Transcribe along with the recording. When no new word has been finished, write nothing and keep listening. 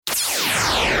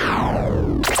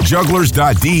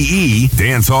Jugglers.de,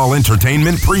 Dancehall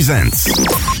Entertainment presents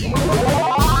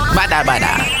Badda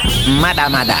Badda, Mada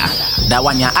Mada, that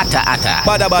one ya atta.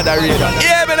 Badda Badda radio.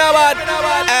 Yeah, me no bad.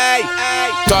 Hey,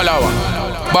 Talawa,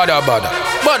 Badda Badda,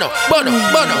 Bono.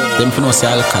 Them for no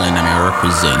say alkaline and I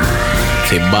represent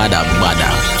for Badda Badda,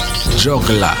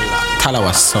 Juggler,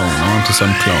 Talawa song. I want to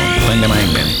some clown. Find them in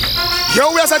them.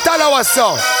 Yo, we are a Talawa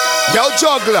song. Yo,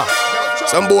 Juggler.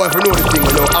 Some boy if you know the thing,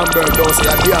 you know Amber don't say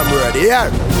that damn ready.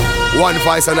 Yeah. One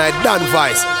vice and I done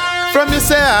vice. From you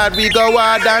say hard, we go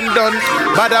hard and done.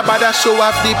 Badda Badda show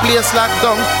off the place locked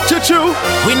down. Choo-choo.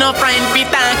 We no friend we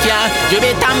thank ya. You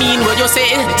better mean what you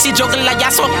say. See Juggler ya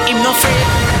so him no afraid.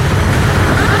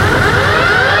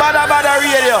 Badda Badda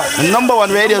radio, the number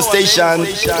one radio station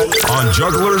on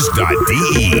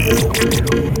Jugglers.de.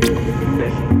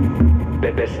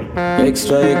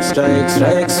 Extra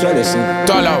listen.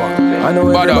 Talawa. I know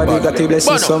everybody got to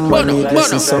blessing someone, need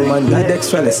blessing someone, need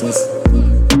extra lessons.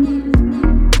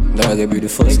 Dog, you be the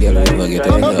first girl I ever get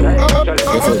in love.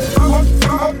 Go for it.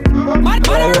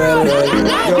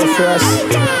 Go first.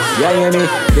 Yeah, hear me?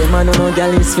 The man who know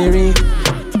girl is free.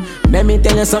 Let me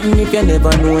tell you something if you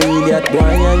never know idiot boy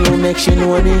and you make she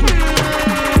know me.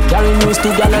 Carry news to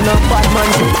girl and a bad man.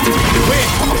 Wait,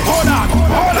 hold on.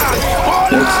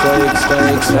 Extra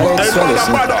lessons.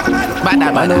 Badda I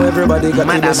know Badda, everybody got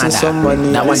to listen someone,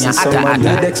 need that one ya listen someone, need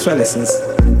atta. extra lessons.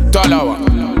 Talawa.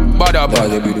 Badda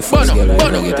Dog, you be the first girl I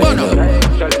ever get in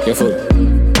love. Careful.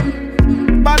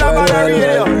 Badda Badda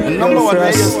radio, the number one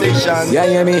radio station. Yeah,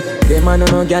 hear me? The man who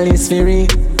know girl is free.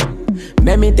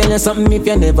 Let me tell you something if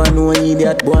you never know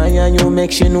idiot boy and you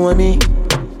make she know me.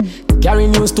 Carry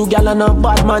news to gal and a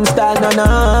bad man style,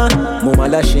 na. Mama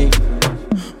lashy.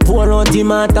 Pour out the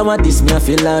matter what this me I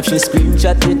feel like. She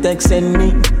screenshot the text send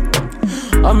me.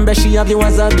 She have you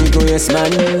as a big yes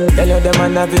man. Tell you the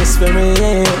man have his spirit,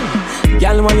 yeah.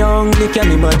 Gal when you hungry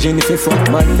can imagine if you fuck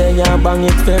man then you bang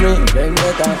it for me. Then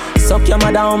better suck your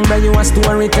mother you a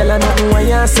story. Tell her nothing what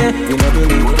you say. You know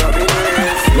believe.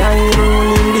 Yeah, you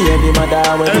rolling the heavy mother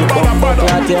when you bump up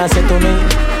like you say to me.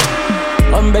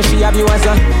 She have you as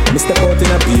a Mr. Out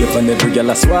in a beef and every girl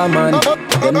a swarm man.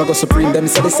 Them no go supreme, them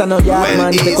say this a no yard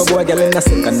man. Take a boy girl in a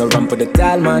second, no run for the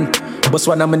tall man. Boss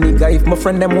one of my nigga, if my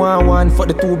friend them want one. For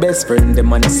the two best friend, them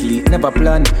man sleep, never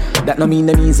plan. That no mean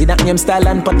them easy, that name style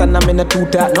and pattern. I'm in a two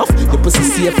talk, enough. The pussy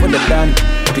safe for the dan.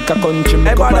 Pick a country,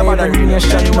 make up my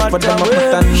nation. For them a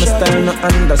pattern, my style no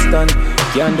understand.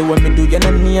 Can't do what me do, you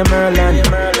no name Merlin.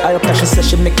 I cash she say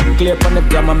she make it clear from the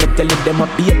grammar. Me tell it them a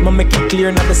beat, me make it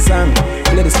clear not the song.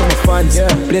 Play this for my fans,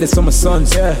 play this for my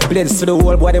sons, play this for the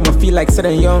whole boy, them a feel like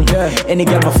sitting young. Any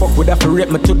girl my fuck would have to rape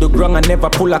me to the ground. I never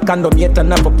pull a condom yet and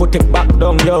never put it back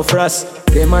down. Yo, frost,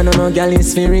 the man who know girl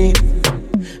is free.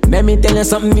 Let me tell you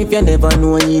something if you never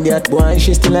know idiot boy,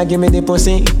 she still a give me the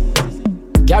pussy.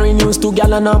 Carry news to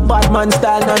gal and a bad man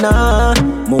style, na.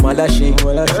 Mama lashy.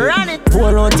 Run it.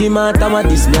 Pour out the matter what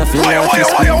this me a feel like. She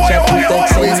screenshot the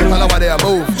text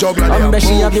send me.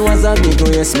 She have you as a big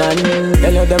yes man.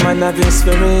 Tell you the man have his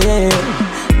spirit, yeah.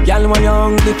 Gal when you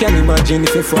hungry can imagine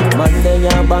if you fuck man then you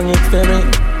bang it for me.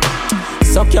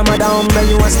 Suck your mother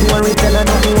you a story. Tell her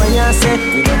nothing when you say.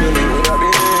 You know believe.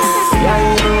 Yeah,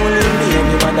 you rolling the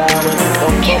heavy mother when you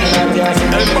come like you say.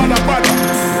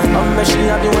 She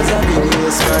have you as a big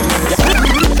yes man.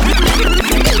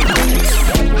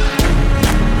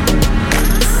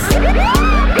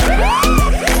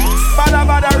 Badda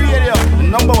Badda radio,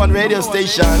 number one radio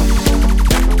station.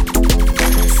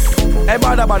 Hey,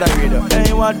 Badda Badda radio.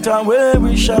 Hey, what time where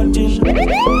we shouting?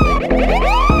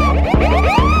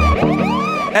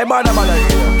 Hey, Badda Badda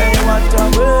radio. Hey, what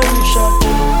time where we shouting?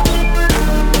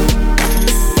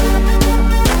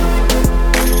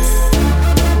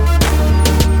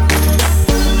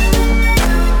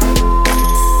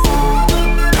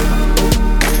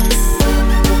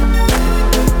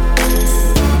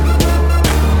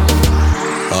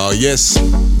 Yes,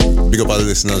 big up all the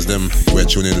listeners, them we're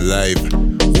tuning in live.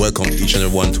 Welcome each and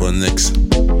every one to our next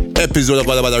episode of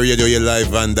Badda Badda Radio, here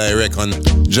live and direct on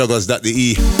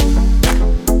Jugglers.de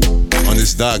on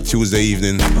this dark Tuesday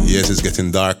evening. Yes, it's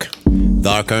getting darker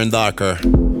and darker.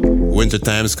 Winter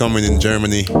time's coming in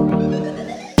Germany.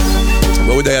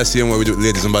 What would I say when we do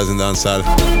ladies and boys in dancehall?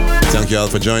 Thank you all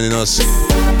for joining us.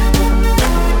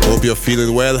 Hope you're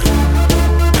feeling well.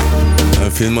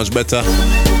 I'm feeling much better.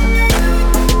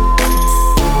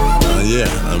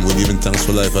 And we're giving thanks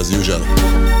for life as usual.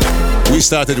 We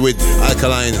started with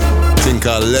Alkaline thing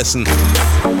called Lesson.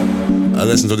 A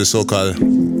lesson to the so-called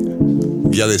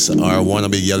gyalis or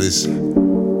wannabe gyalis.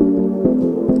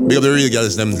 Big up the real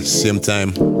gyalis them same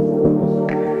time.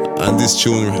 And this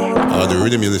tune, or the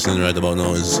rhythm you're listening right about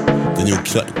now, is the new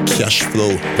Cash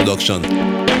Flow production.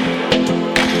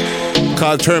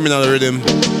 Called Terminal Rhythm.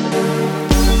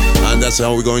 And that's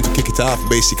how we're going to kick it off,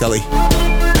 basically,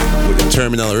 with the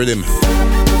Terminal Rhythm.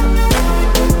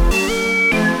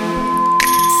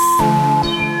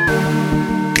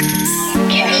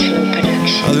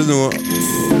 I don't know,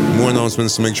 more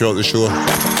announcements to make throughout the show.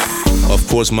 Of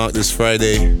course, mark this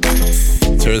Friday,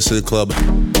 Terrace Club,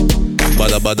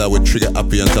 Badda with Trigger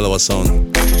Happy and Talawa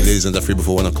Sound. Ladies and the free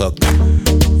before 1 o'clock.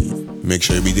 Make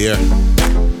sure you be there.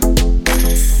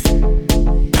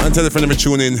 And tell a friend to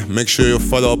tune in. Make sure you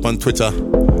follow up on Twitter.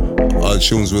 All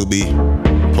tunes will be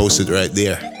posted right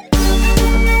there.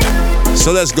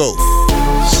 So let's go.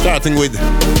 Starting with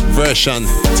version,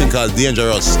 thing called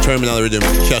Dangerous, Terminal Rhythm,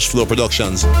 Cash Flow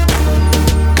Productions.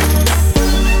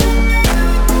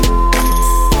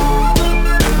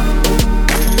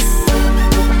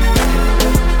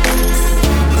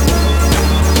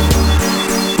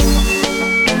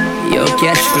 Yo,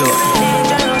 Cash Flow.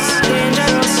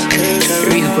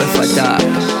 Real quick for that.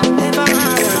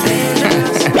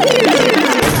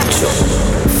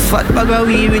 Fat bag of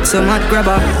weed with some hot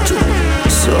grabber.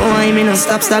 So I me no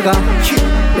stop stagger.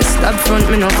 Me stab front,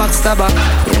 me no back stabber.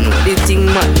 You know the thing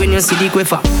mad when you see the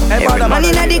quiffer. Every man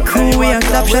inna the crew we a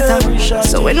top shatter.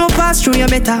 So when we pass through you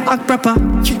better act proper.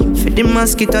 For the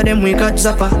mosquito them we got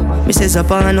zapper. Me say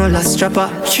zapper and no last strapper.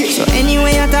 So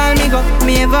anyway at all me go,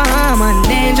 me ever harm and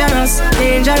dangerous,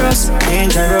 dangerous,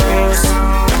 dangerous.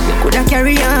 You coulda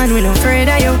carry on, we no afraid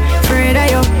of you, afraid of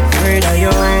you, afraid of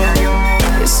you.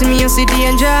 You see me, you see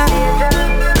danger.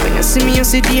 When you see me, you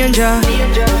see danger.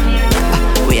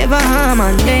 We ever harm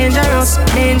and dangerous,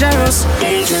 dangerous,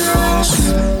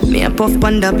 dangerous. Me a puff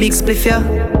panda big spliff ya.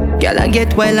 Girl I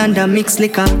get wild under mix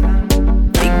liquor.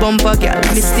 Big bumper, girl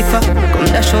me stiffer. Come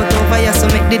dash out over ya so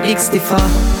make the dick stiffer.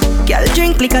 Girl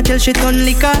drink liquor till she turn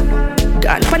liquor.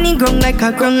 Gone panny ground like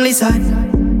a ground lizard.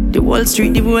 The whole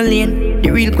street, the whole lane. The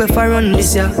real quiffer run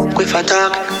this ya. Quiffer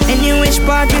talk. Any which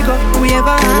part we go, we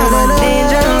ever harm and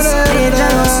dangerous,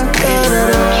 dangerous,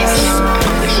 dangerous.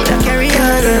 Coulda carry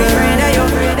on, afraid of you.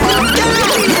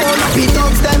 We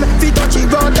thugs them, we touchy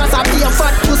road. Just a be a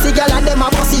fat pussy girl and them a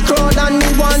bossy crowd. And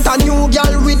we want a new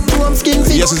girl with chrome skin.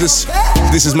 Yes,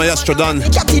 this is my Astrodan.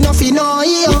 Cat enough in all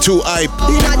here. With 2 hype.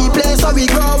 Inna the place where we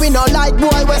grow, we no like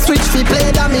boy. We switch fi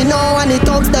play that me know. And the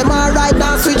thugs them alright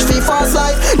now switch fi fast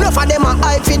life. Enough of them a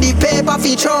hype fi the paper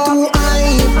fi throw. Too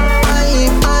hype,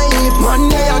 hype, hype. One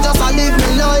day I just a live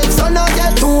me life, so not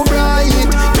get too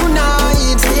bright.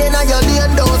 Tonight, stay na your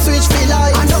lane, don't switch fi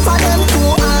life. Enough of them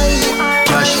too hype.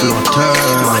 Cash flow turn.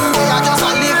 One day I just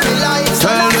a live me life.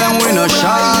 Tell them we no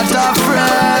shot a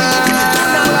friend.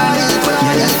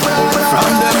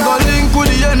 From them go link with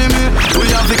the enemy. We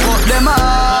have to cut them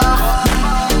off.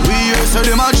 We used to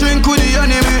them a drink with the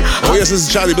enemy. Oh yes, this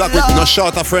is Charlie Black with No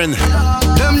Shot a Friend.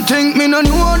 Them think me no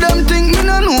know, them think me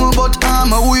no know, but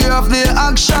I'm aware of their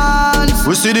actions.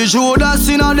 We see the Judas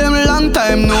in a them long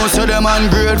time, no, so them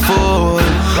ungrateful.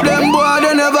 Them boy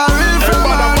they never real from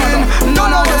morning.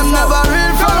 None of them never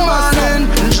real from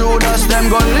morning. Judas them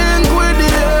go link with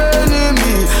the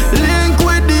enemy, link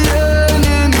with the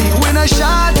enemy. We no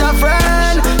shot a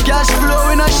friend, cash flow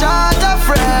we no shot a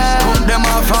friend. Cut them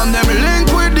off from them link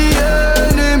with the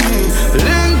enemy,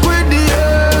 link with the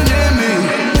enemy.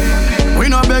 We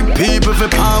no beg people for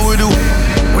power we do.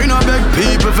 We no beg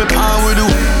people for power we do.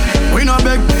 We no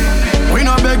beg, we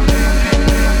no beg.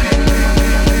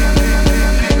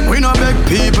 We no beg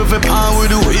people for power we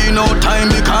do. We no time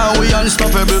because we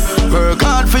unstoppable. Work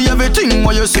hard for everything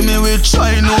while you see me with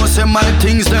try. No say my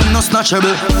things them no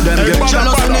snatchable. Them get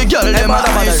jealous when the girl them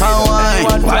eyes and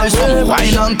wine. While some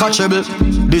wine uncatchable.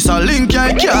 This a link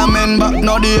I can't mend back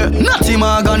no day. Not him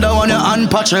a gun the one you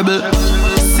unpatchable.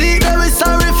 See there is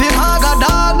sorry if him a got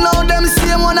dog. Now them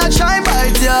same wanna try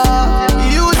bite ya.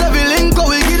 Use every link how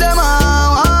we give them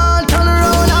a turn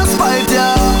around and spite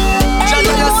ya.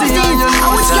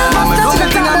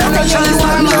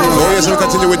 Oh yes, we'll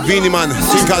continue with Beanie Man.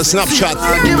 Thing called Snapchat.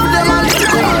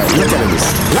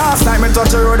 Last time I touch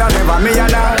the road and never me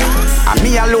alone. And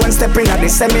me alone stepping at the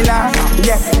seminar.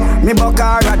 Yeah, me buck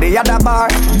her at the other bar.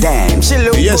 Damn, she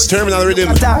look yes, good. Terminal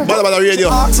Rhythm, Badda Radio.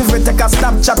 Ask if we take a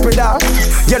Snapchat with her.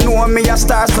 You know me a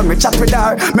star, so me chat with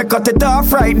her. Me cut it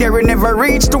off right there, we never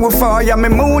reach too far. You me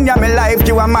moon, you me life,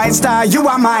 you are my star, you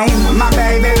are mine, my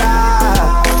baby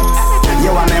love. You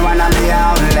are me one of the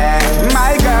only.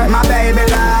 My girl, my baby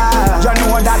love. You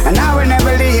know that, and I will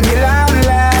never leave you lonely.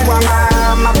 You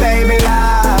are my baby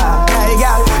love. Hey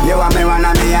girl, you are me one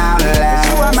of the only.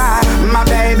 You are my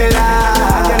baby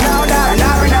love. You know that, and I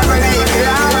will never leave you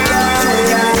lonely.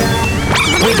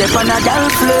 We dip on a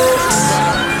dance floor.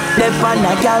 Left on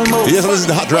a gal move. Yes, this is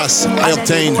the Hot Ras. I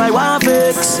obtained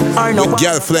with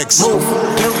Gal Flex. You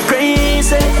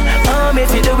crazy.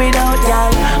 If you do without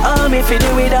gal. If you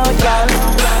do without gal.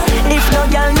 If no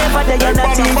gal never there, you're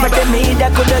not even the me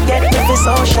that could get me for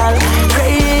social.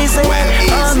 Crazy.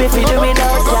 If you do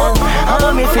without gal.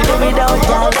 If you do without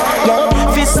gal. Yeah.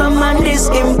 For some man this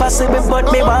impossible,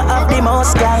 but me want have the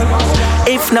most gal.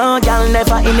 If no gal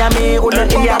never in a me,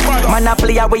 man a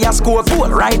player where you score goal,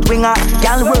 right winger.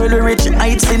 Gal world rich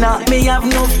heights in a. Me have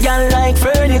no gal like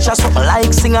furniture, so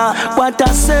like singer. What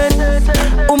I said,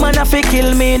 woman a fi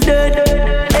kill me dead.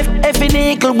 If a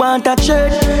nickel want a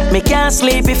church, me can't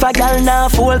sleep if a gal nah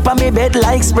fall pa me bed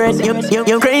like spread. You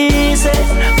crazy?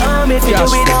 If you do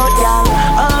without gal,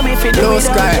 if you do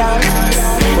without gal.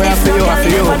 Where I feel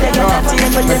you,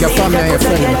 make your family and your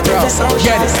friend proud.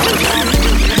 Get it.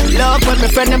 Love when my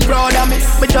friend them proud of me.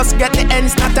 Me just get the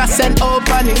ends that I send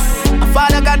open it. A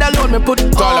father God alone me put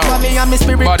over me, and my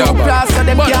spirit too cross so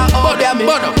them can't order me.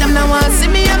 Them no want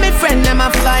see me and my friend them a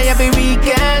fly every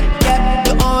weekend. Yeah,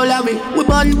 the whole of we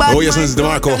born bad. Oh yes, this is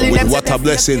DeMarco with What a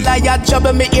Blessing. Like I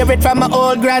trouble me hear it from my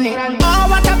old granny. Oh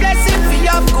what a blessing for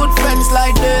you have good friends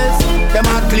like this. Them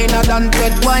are cleaner than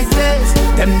dead white days.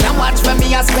 Them now watch for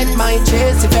me I spend my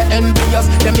chase. If you envious,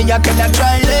 then me I tell you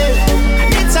try live.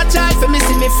 It's a joy for me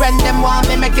see me friend them want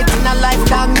me make it in a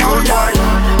lifetime.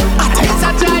 It's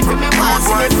a joy for me want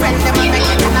see me friend them want make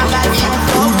it in a lifetime.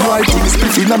 Good boy things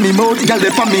spliffing on me mouth, girl they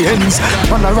on me hands.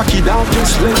 On a rocky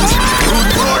darkness lens.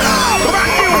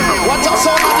 What's up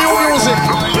sound of new music?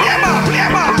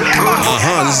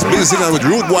 This is Billy Singer with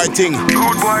Rude Boy Thing. Rude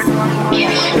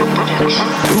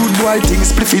boy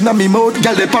things spliffing on me mouth,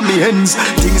 girl they on me hands.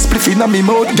 Things spliffing on me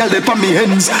mouth, girl they on me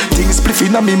hands. Things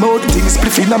spliffing on me mouth, things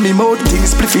spliffing on me mouth,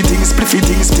 things spliffy, things spliffy,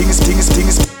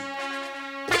 things.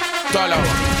 Dollar.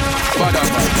 Badda.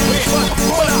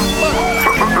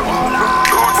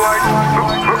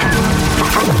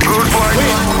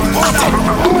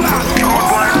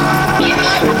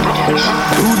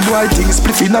 Rude boy thing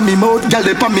spliffing on me mouth, girl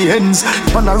they on me hands.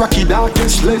 On a rocky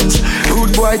darkest lens.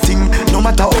 Rude boy thing, no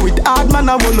matter how it hard man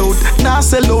I will out. Nah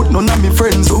sell out, none of me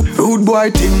friends. Rude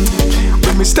boy thing,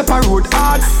 when me step a road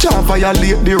hard, can't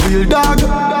violate the real dog.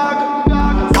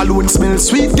 Cologne smell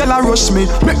sweet, girl a rush me.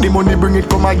 Make the money bring it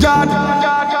come my yard.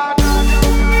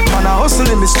 Man I hustle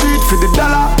in the street for the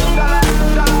dollar.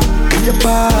 We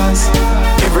pass.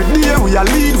 Every day we a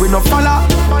lead, we no follow.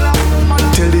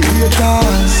 Tell the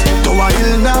haters, Tower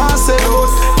Hill nah sell out,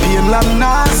 Painland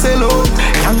nah sell out,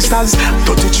 youngsters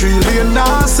 33 lane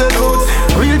nah sell out,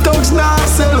 real thugs nah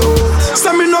sell out.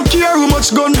 Say me no care how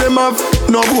much gun them have.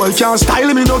 No boy can't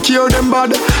style me, no care them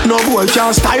bad. No boy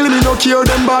can't style me, no care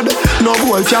them bad. No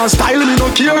boy can't style me,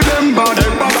 no care them bad.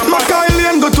 Mackay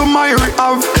Lane go to my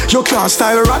rehab. You can't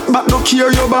style rat but no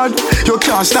care you bad. You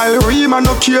can't style Rima,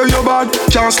 no care you bad.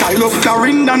 Can't style up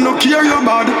Carinda, no care you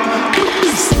bad.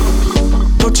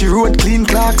 Touchy road, clean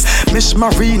clocks. Mesh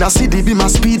Marina, CD be my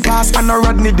speed pass. And I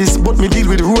Rodney this, but me deal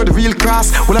with road real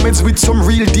cross. Well I meds with some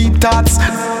real deep thoughts.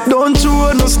 Don't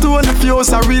throw no stone if you a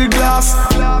real glass.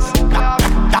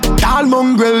 Tall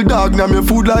mongrel dog, now me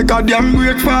food like a damn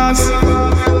breakfast.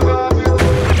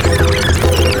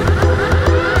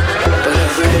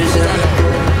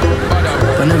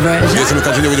 Yes, we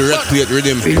continue with the Red Plate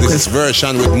Rhythm. This is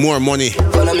version with more money.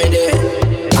 Follow me there.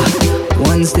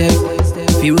 One step,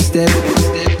 few steps.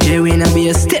 Jerry na be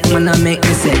a step, man, I make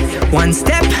me say. One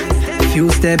step, few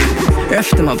steps.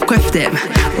 Ref them up, quiff them.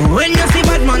 When you see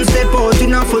bad man step out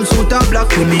in a full suit of black,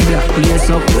 with me black place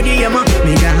up with the yammer.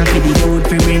 Me gone for the food,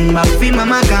 fi bring back fi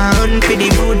mama. Gone for the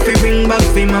food, fi bring back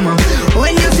fi mama.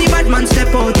 When you see bad man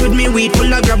step out with me weed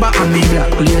full of grabber, and me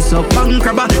black place up and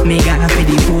crabber. Me gone for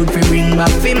the food, fi bring back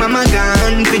fi mama.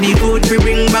 Gone for the food, fi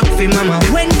bring back fi mama.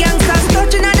 When gangsters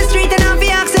touching on the street and I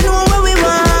fi asking who what we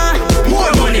want.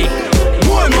 More money,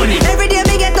 more money. Every day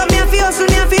me get up, me a fi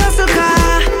hustle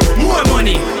car. More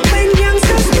money. When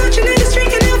youngsters touching in the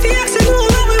street and I fi asking who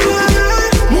what we want.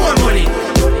 More money,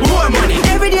 more money.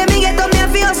 Every day me get up, me a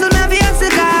fi hustle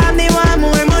car. Me want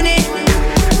more money.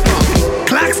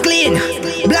 Clocks clean,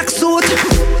 black suit,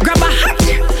 grab a hat,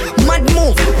 mad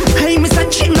move. Hey, Mr.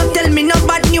 Chip, no tell me no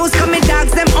bad news. Cause me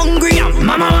dogs them hungry and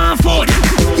mama want food.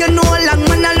 You know how long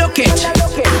man I look it.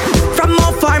 From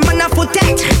how far man I foot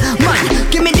it. Man,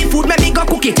 give me the food, maybe go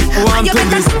cook it. Want to be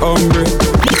hungry.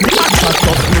 Shut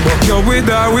up, me but you're with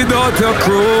or without your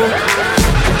crew.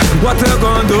 What you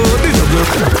gonna do? This is your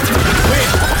crew. Wait,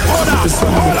 hold on.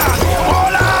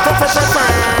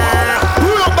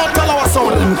 Pull up that Talawa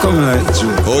sound. Let me come like you.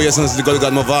 Oh yes, this is the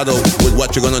God Movado with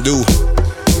What You Gonna Do.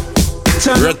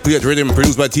 Red Plate Rhythm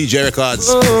produced by TJ Records.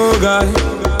 Oh God.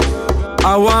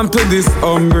 I want to this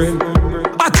hungry.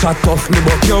 I chat off me,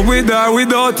 but you with her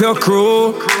without your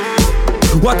crew.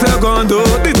 What you gonna do?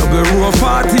 The double row of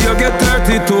 40, you get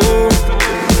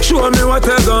 32. Show me what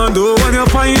you gonna do when you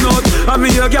find out I'm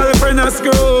your girlfriend a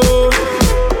screw.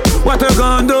 What you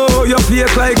gonna do? You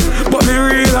fake like, but me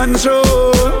real and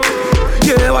true.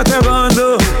 Yeah, what you gonna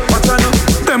do? What you know?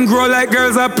 Them grow like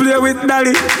girls that play with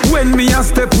dolly. When me a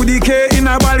step with the K in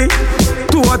a body.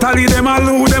 Totally them a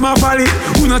loo, them a folly.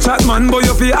 Who no chat man, but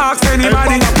you fi ask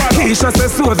anybody. Keisha say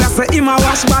so, that say him a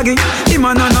wash baggy. Him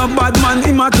a no bad man,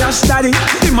 him a cash daddy.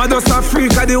 Him a just a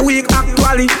freak of the week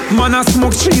actually. Man a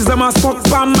smoke cheese, them a smoke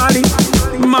Pam Mali.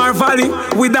 Marvally,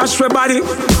 we dash for body.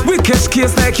 We catch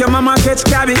case like your mama catch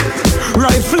cabby.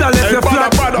 Rifle a left your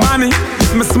flap, mommy.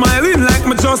 Me smiling like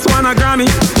me just want a Grammy.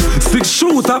 6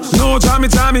 shooter, no jammy.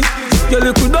 You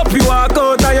look up, you walk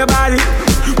out of your body.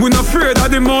 We not afraid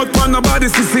of the mouth for nobody.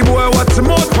 Sissy boy, watch the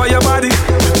mouth for your body.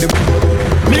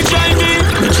 Me drive in,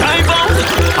 me drive out.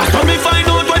 After me find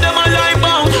out where them a lie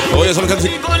bound. Oh yes, we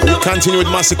continue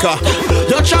with Massacre.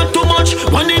 You chat too much,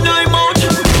 money in my mouth.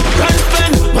 Can't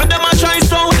spend when them a try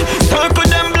sound.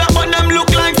 Circle them black, but them look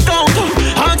like stone.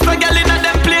 Ask a girl in a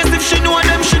them place if she know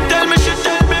them, she tell me.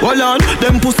 Hold on,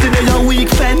 them pussy they a weak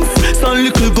fence. Some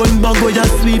little gun bag with a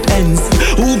sweet ends.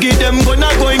 Who give them gun, I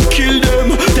go and kill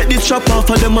them. Take this chop off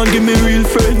of them and give me real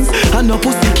friends. And no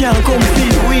pussy can't come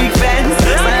see weak fence.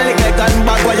 Some little gun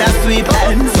bag with a sweet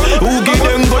ends. Who give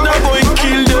them gun, I go and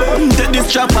kill them. Take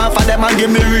this chop off of them and give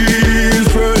me real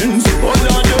friends. Hold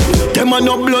on, them a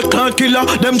no blood clot killer.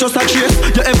 Them just a chase.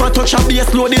 You ever touch a base,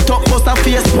 load it up, bust a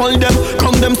face. Hold them,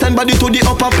 come them send body to the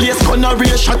upper place. Gonna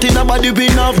race, shot in a body, we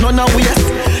have none a waste.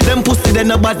 Them pussy they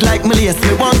no bad like me lace.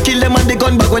 Me want kill them and the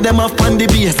gun back where them have on the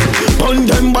base. Pound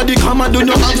them body come and do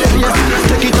no have space.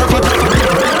 Take it up,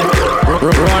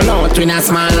 roll out with a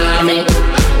small army.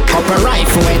 Couple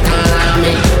rifle with an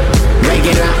army.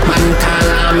 Regular man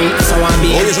call me. So I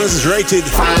be oh yes, this is rated.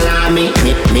 Follow me.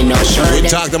 Me no sure we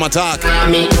talk them attack.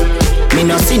 Me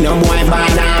no see no boy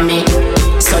bad on me.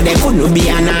 So they couldn't be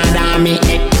another me.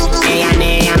 Hey and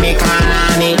hey and me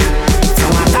call me. So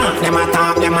I talk, them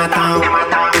attack, them attack, them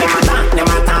attack, them attack, them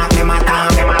attack, them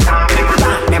attack, them attack, them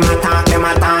attack, them attack, them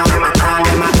attack, them attack,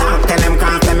 them attack, tell them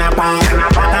cross them apart, them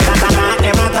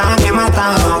attack, them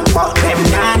attack, but them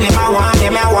nah never want,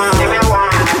 them a want, them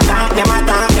attack, them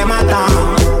attack, them attack,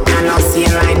 and I see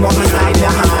like but me side the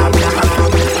heart.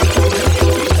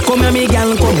 Come here me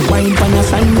girl, come wine pan a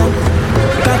sanya,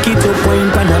 cock it up wine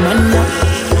pan a mania.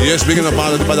 Yes, speaking of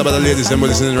Badda ladies, them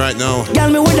listening right now. Girl,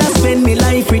 me woulda spend me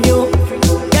life with you.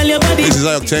 This is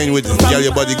Octane with Girl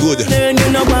Your Body Good. Learn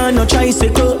you no want no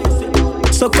tricycle,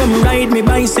 so come ride me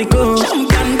bicycle.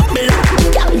 Champion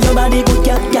black, your body good,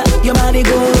 yeah, your body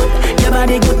good, your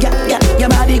body good, yeah, your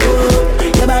body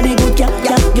good, your body good,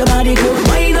 yeah, your body good.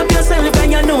 Wind up yourself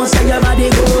and you know say your body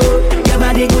good, your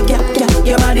body good, yeah,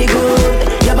 your body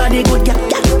good, your body good, yeah,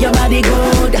 your body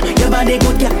good, your body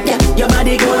good, yeah, your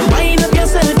body good. Wind up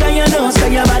yourself and you know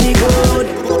say your body good.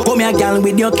 Come here, girl,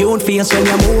 with your cute face when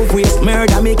you move waist.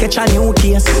 Murder make a new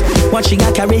case. What she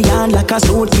got carry on like a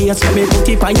suitcase. When me put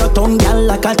it on your tongue, girl,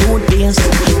 like a toothpaste.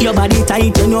 Your body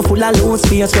tight when you full of loose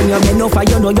space. When you bend over,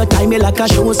 you know you tie me like a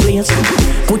shoe lace.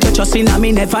 Put your trust in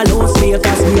me, never lose faith.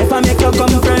 Cause me never make you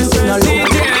come first. No lose.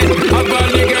 I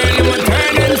got the girl in my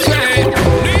turn and say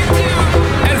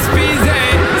SPZ.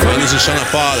 And this is Shana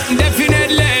Paul.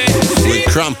 Definitely. With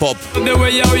Cramp Up. The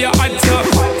way you hot up.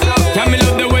 Can me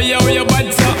love the way you bad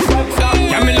up.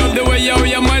 Can me love the way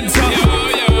you mad up.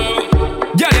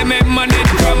 Girl, you make money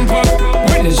cramp up.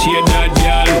 When you share that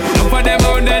girl, none for them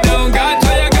out there don't got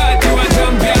what you got. You a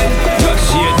champion. Just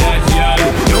share that girl.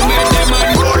 You make them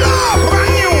man. Roll up,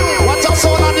 brand new. What's up,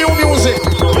 sound of new music?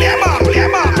 Play 'em up, play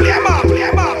 'em up, play 'em up, play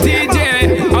 'em up.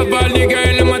 DJ, I ball the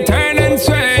girl in my turn and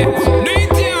sway.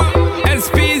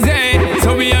 SPZ,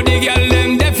 so we have the girl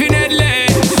them definitely.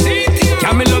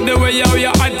 Can me love the way you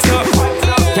hot up.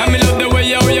 Can me love the way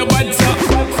you bad up.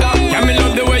 Can me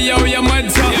love the way you mad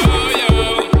up.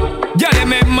 Girl, you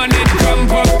make money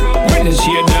cramp up. When you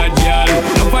share that girl,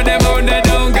 none for them out there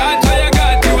don't got what you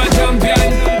got. You a champion.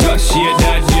 Just share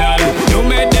that girl. You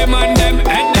make them and them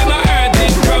and them a earth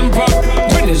it cramp up.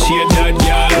 When you share that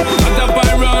girl, cut up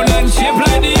and round and shape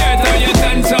like the earth how you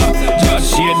dance up.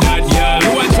 Just share that girl.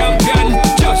 You a champion.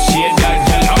 Just share that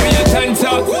girl. How you dance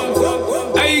up.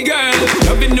 Hey girl,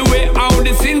 loving the way how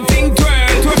the sin thing twirl.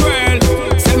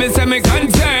 Say me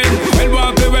concern.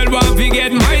 Well want to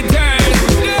get my turn.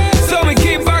 So me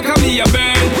keep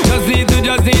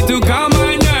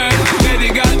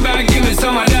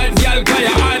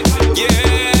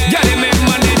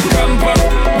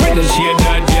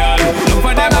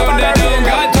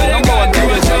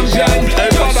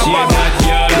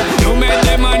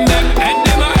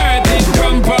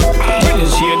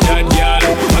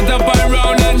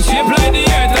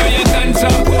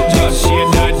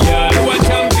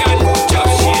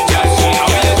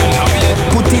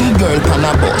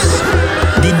pan a bus.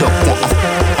 The doctor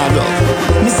a rub.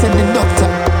 Me said the doctor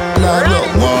la rub.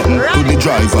 Walking to the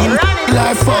driver.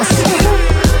 Life first.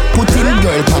 Put him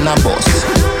girl pan a bus.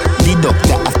 The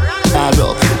doctor a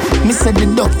rub. Me said the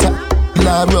doctor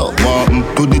la rub. Walking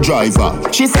to the driver.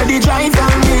 She said the driver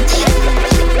rich.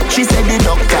 She said the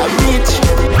doctor rich.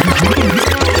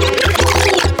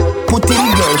 Put him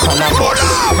girl pan a bus.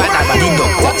 The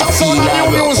doctor a feel a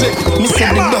rub. Me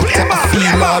said the doctor a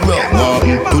feel a rub.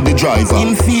 Walking to the driver.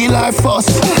 Him feel her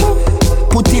first.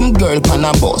 Put him girl pan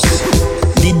a bus.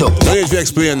 The doctor. Don't need to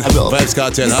explain. Vibes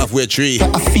Cartel halfway tree.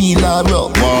 I feel her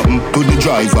rub. Walking to the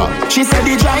driver. She said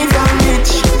the driver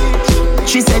rich.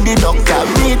 She said the doctor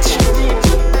rich.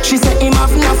 She said him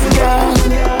have enough girl,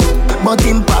 but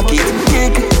him pocket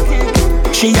big.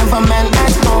 She have a man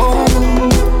at home,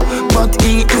 but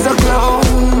he is a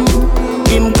clown.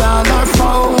 Him call her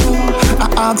phone. I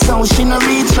ask how she no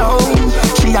reach home.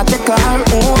 She a take her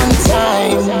own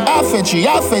time. Half a tree.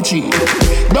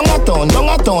 Down a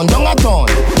town.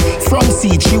 From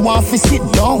seat she want to sit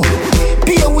down.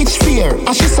 Pay which fear,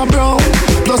 and she so brown.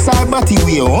 Plus her body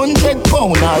weigh 100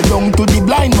 pound. Her down to the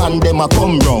blind man, them a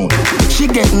come round. She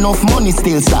get enough money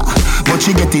still, sir, but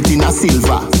she get it in a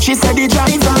silver. She said the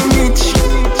driver rich.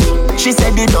 She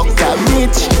said the doctor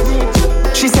rich.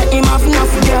 She said him have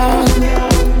enough girl,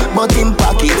 but him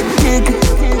pocket big.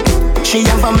 She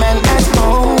have a man at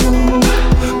home,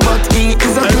 but he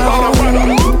is a clown.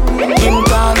 Him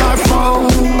call her phone.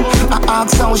 I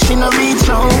ask how she no reach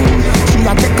home. She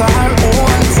a take her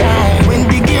own time. When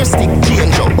the gear stick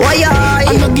change up,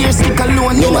 and the gear stick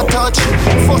alone you no touch.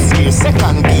 First gear,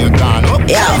 second gear gone up.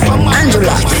 Yeah,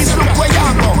 Angela. Please look where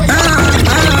you go.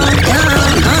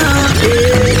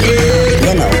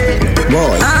 You know,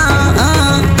 boy.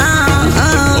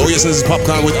 Oh yes, this is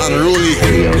Popcorn with Unruly.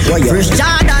 First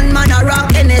Jordan, man, a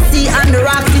rock, NSC and the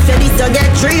rocks. If you need to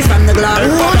get 3 from the Glock.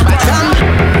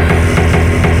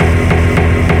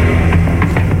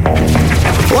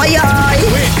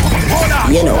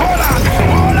 You know.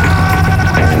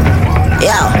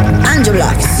 Yeah,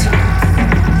 Angelax.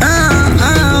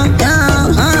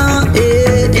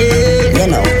 You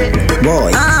know,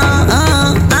 boy.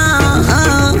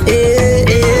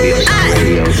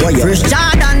 First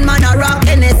Jordan, man, a rock,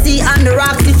 NSC and the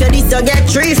rocks. If you need to get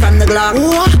 3 from the Glock.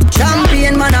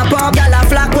 Champion, man, a pop, y'all a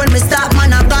flock. When me stop,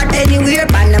 man, I got anywhere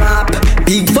pan them up.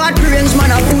 Big fat range,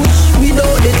 man, a push.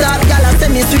 Without the top, y'all a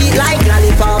semi sweet like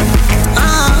lollipop.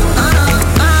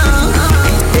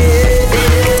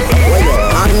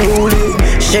 Unruly,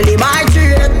 Shelly by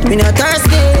trade, me not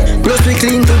thirsty. Plus we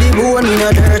clean to the bone, me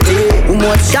not dirty. Too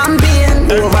much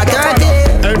champagne, over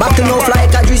 30. Back to no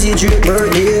like a drizzy tree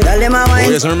birthday. Oh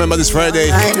yes, I remember this Friday.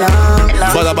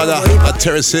 Badda at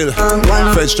Terrace Hill,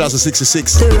 French Strasse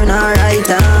 66.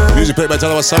 Music played by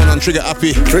Talawa Sound and Trigger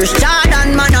Happy. First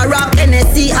Jordan, man, a rock,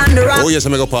 NSC and the rock. Oh yes, I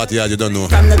make a party, yeah, you don't know.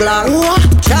 From the Glock.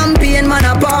 Champion, man,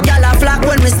 a pop, y'all a flock.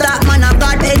 When me start, man, I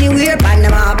got anywhere pan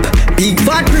them up. Big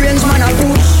fat range, man, a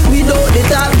push. Without the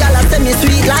top, y'all a semi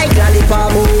sweet like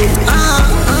lollipop.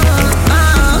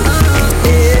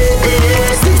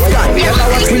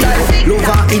 Love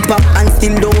and hip hop and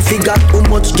still don't figure how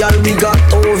much girl we got.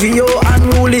 OVO and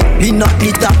Rolly, we not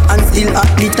the top and still at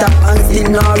the top and still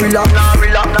not relax.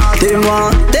 They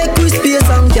want take with space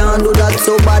and can't do that,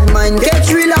 so bad mind get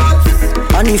relax.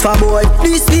 And if a boy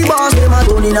this the boss, them a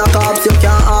turn in a cops, you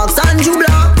can't ask Andrew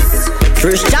Blocks.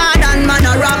 First Jordan, man,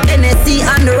 a rock, NSC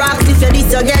and the rocks. If you this,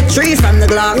 you get 3 from the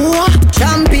Glock.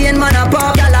 Champion, man, a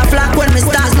pop, y'all a flock. When me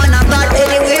start, man, I got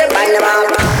anywhere by the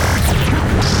mouth.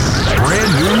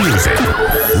 Brand new music.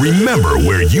 Remember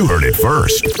where you heard it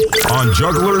first on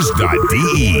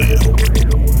jugglers.de.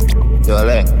 Yo,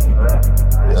 Len,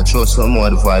 you throw some more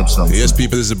of the vibe song. Yes,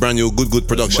 people, this is a brand new good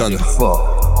production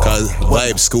called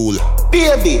Vibe School.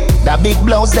 Baby, that big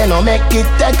blouse, they don't make it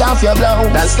take off your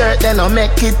blouse. That skirt, they don't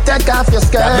make it take off your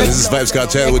skirt. This is Vibes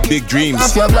Cartel with Big Dreams.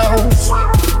 Off your blouse.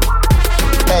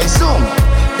 Hey, soon,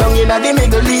 down in the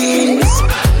Middle East.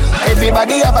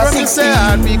 Everybody have a 60.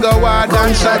 We go hard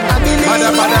and shot at the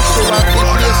lead. Mother show up the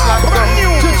place like gun.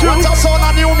 What's us on a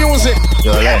new music?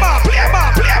 Yo, Len,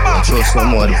 you throw some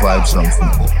more of the vibe song for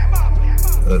me.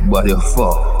 What you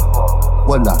fuck?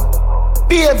 What that?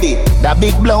 Baby, that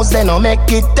big blouse, they don't make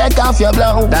it take off your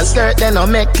blouse. That skirt, they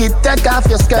don't make it take off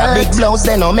your skirt. That big blouse,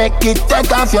 they don't make it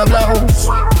take off your blouse.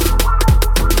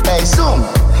 Hey, soon,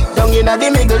 down in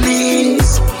the Middle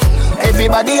East.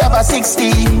 Everybody have a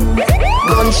 60.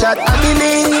 Gunshot at the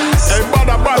least. Hey,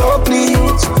 Badda. Oh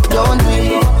please, don't do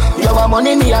it. You have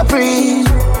money, me a free.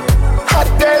 Hot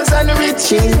girls and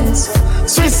riches.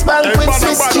 Swiss bank with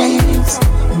Swiss cheese.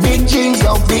 Big dreams,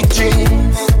 yo, big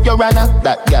dreams. your runner.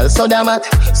 That girl so damn hot.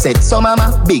 Said so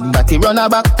mama, big body runner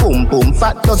back. Boom boom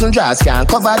fat dozen draws can't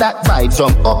cover that. Vibes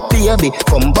jump up baby,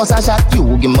 come bust a shot.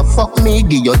 You give me fuck me,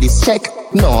 give you this check.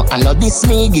 No, I know this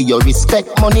me, give you respect.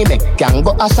 Money make can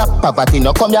go a shop. Poverty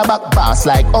no come your back. Boss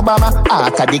like Obama,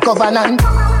 Ark of the Covenant.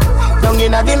 Down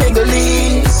in the Middle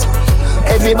East,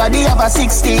 everybody have a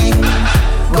 16.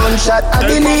 Gunshot at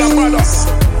the knees.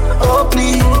 Oh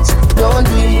please, don't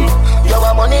do it. You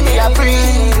want money, me a free.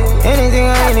 Anything,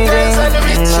 nice.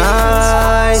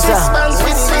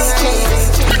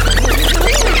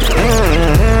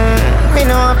 Me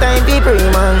know have time to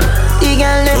pray, man.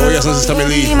 Oh yes, this is Tommy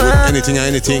Lee with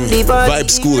anything. Vibe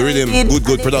School Rhythm,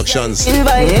 good productions.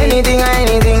 Anything.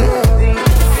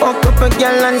 Fuck up a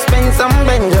girl and spend some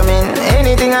Benjamin.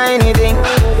 Anything.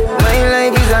 My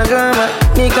life is a drama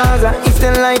because it's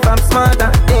the life I'm smarter.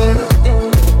 Thing.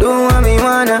 Do what me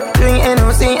wanna. Drink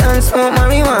NOC and smoke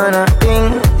marijuana.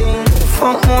 Thing.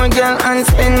 Fuck more girl and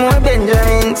spend more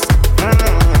Benjamins.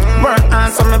 Burn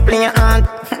on so me play hard.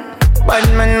 Bad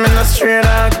man, me no straight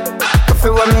dog. Coffee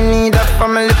what me need up for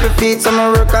my little feet. So me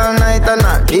work all night and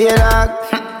all day dog.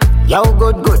 Yo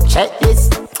good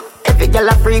checklist. Every girl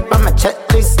a free for my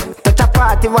checklist. Touch a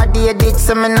party what they did.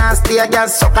 So me nasty a girl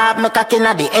suck up me cock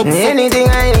inna the exit. Anything.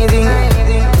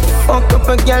 Fuck up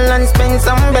a girl and spend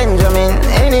some Benjamin.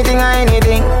 Anything.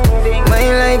 My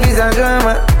life is a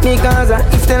drama because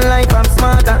it's the life I'm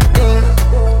smarter. Thing.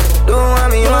 Do what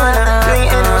me wanna.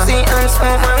 Drink NOC and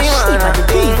smoke marijuana.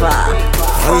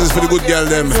 This is for the good girl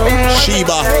them.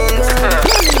 Sheba.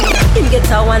 Him get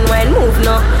a one wine move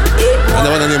no. And the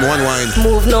one name one wine.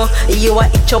 Move no. You a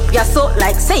itch up your soul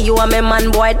like say you a me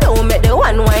man boy. Don't make the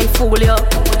one wine fool you.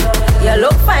 You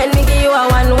look fine, me give you a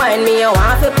one wine. Me you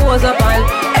want to pose up on.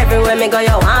 Everywhere me go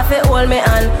you want to hold me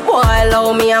on. Boy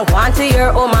allow me and go on to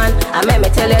your woman. And let me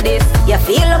tell you this. You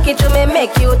feel lucky to me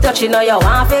make you touch. You know you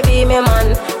want to be me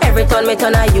man. Every time me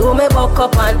turn on you me buck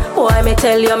up on. Boy me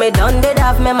tell you me done did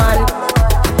have me man.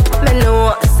 Me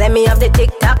know, send me have the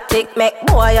tick-tock tick. Make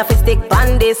boy have to stick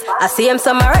on this. I see him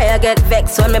some Mariah get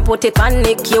vexed when me put it on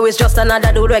Nick. You is just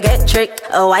another dude we get tricked.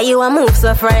 Oh, why you a move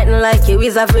so frightened like you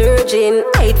is a virgin?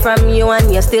 Hide from you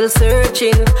and you're still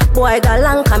searching. Boy got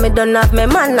long cause me don't have me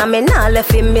man. And me nah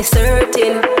left him me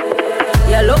certain.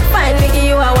 You look fine, me give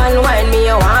you a one wine. Me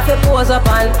you want to pose up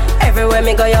on. Everywhere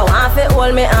me go you want to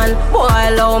hold me on. Boy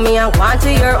allow me and go on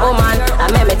to your woman.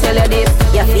 And let me tell you this.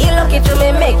 You feel lucky to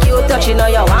me make you touch. You know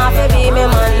you want to be me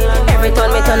man. Every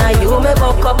time me turn on you me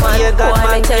buck up on. Boy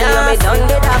me tell you me done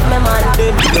did have me man.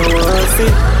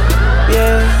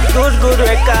 Yeah, good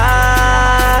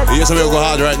record. Yes, I'm gonna go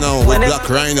hard right now with Black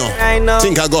Rhino.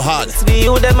 Think I go hard. It's the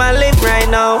you them I live right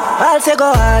now. I'll say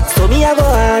go hard, so me I go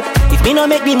hard. If me no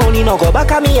make the money, no go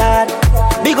back at me yard.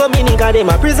 Big up me nigga, them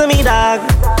a prison me dog.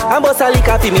 I'm boss a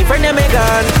liquor for me friend them a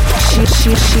gone. She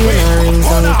rings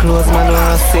on the clothes man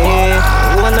wanna say.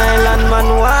 One island man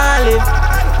wanna live.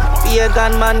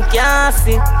 Pagan man can't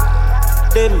see.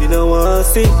 Them me no wanna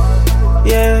see.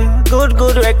 Yeah, good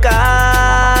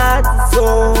record.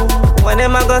 So when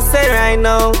them a go say right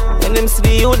now, when them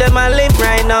see you, them a live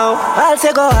right now. I'll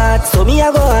say go hard, so me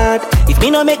a go hard. If me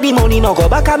no make the money, no go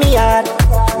back at me yard.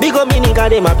 Big up me nigga,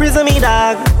 them a prison me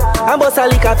dog. I'm boss a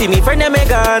liquor for me friend them a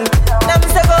gone. Them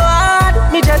say go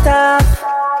hard, me jet off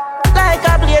like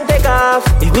a plane take off.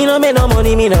 If me no make no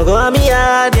money, me no go a me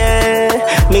yard.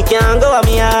 Yeah, me can't go a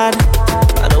me yard.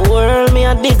 The world me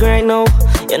a dig right now.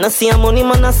 You no see a money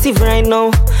man a sieve right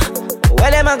now.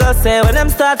 What them a go say when them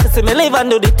start to see me live and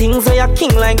do the things where you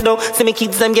king like though. See me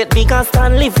kids them get big and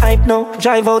stand live hype now.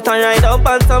 Drive out and ride up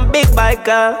on some big bike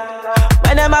car.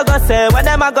 When them a go say, what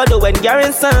them a go do when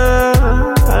garrison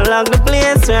along the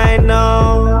place right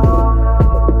now.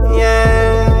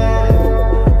 Yeah.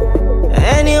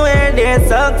 Anywhere there's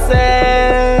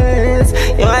success,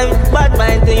 you have bad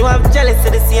mind and you have jealousy to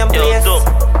the same place.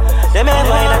 Them ain't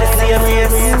going at the same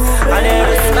place. And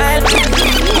every smile.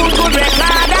 Good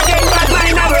record again, bad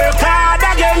mind a work hard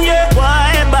again, yeah.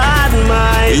 Why bad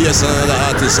mind? Yes, another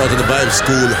artist out of the Vibe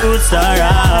School. It's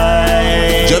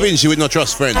alright. Da Vinci with no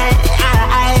trust friend.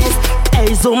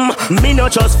 Hey Zoom, me no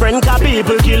trust friend, cause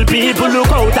people kill people.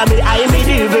 Look out at me, I me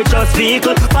deal with just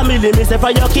vehicle. Family me say for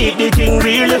you keep the thing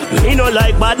real. Me no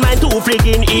like bad mind, too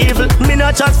freaking evil. Me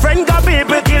no trust friend, cause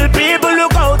people kill people.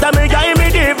 Look out at me, I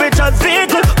me deal with just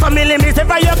vehicle. Family me say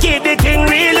for you keep the thing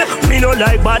real. Me no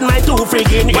like bad mind too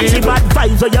friggin' evil. Bad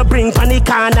vibes where you bring from the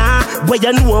corner, where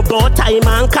you know about time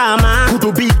and karma.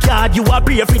 Could be God, you are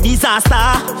brave for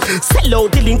disaster. Sell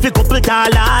out the link for couple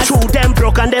dollars. True them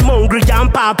broke and them hungry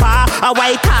and papa. A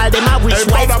white call them a wish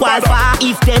white squad for.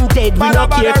 If them dead, we no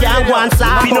care can go answer.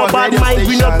 We no bad mind,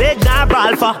 we no beg nor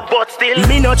brawl for. But still,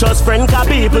 me no just friend, cause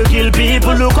people kill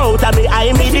people. Look out at me,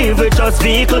 I medieval just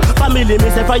vehicle. Family me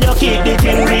say for you keep the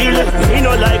thing real. Me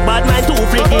no like bad mind too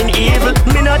freaking evil.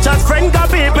 Me no just friend,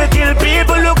 cause people kill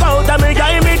people. Look out at me,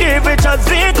 I medieval just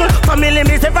vehicle. Family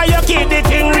me say for you keep the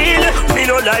thing real. Me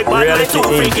no like bad mind too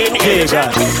freaking evil.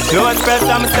 Don't press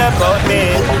some step out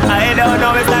me. I don't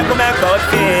know it's like a make out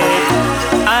fit.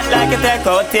 Act like a take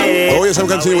out it. Oh yes, I'm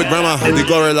continuing with Brahma, the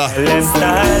gorilla. Let's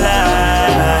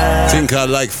start. Think I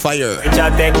like fire. Which I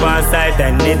take one side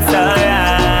and it's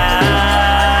alright.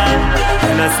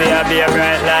 And I say I be a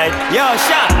bright light. Yo,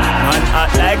 shot. Man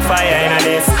hot like fire in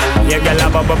this. You get a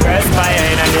bubble press fire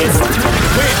in this.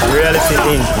 Reality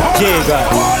in Giga.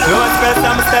 Don't press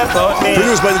some step out me.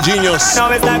 Produced by the genius.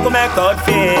 Now it's like a make out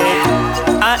fit.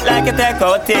 Act like a take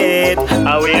out it.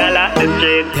 How we all at the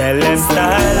street. Tell them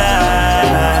starlight.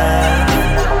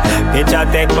 Bitch I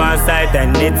take one side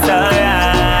and it's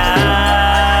alright.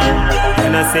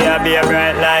 And I say I be a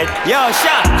bright light. Yo,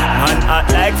 shot. Man hot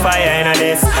like fire in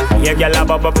this. You get a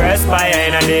bubble press fire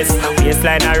in this.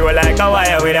 Waistline a roll like a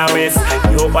wire with a whisk.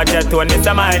 You watch your tone, it's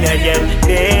a mind again.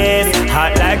 This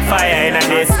hot like fire in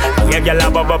this. You get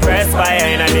a bubble press fire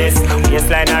in this.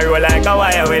 Waistline a roll like a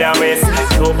wire with a whisk.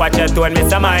 You watch your tone,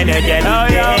 it's a mind again. Oh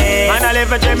yeah, man I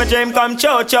live a dream come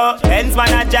cho-cho. Hence man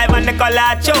I drive and the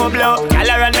color cho-blow.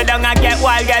 Y'all run me down and get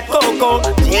wild, get cocoa.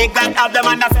 Take that up the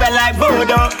man that smell like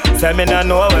voodoo. Say me no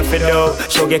know what to do.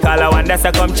 Sugar color one that's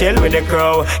a come chill with the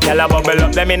crow. Y'all a bubble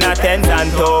up them in a tens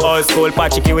and toe. Old school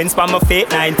patchy wins for my feet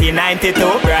 1992.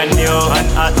 Brand new and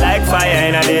hot like fire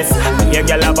in this. You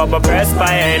girl a bubble press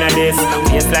fire in this.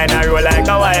 Waistline a roll like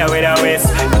a wire with a whisk.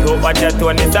 You watch your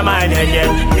tone it's a mind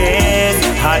again. This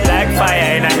hot like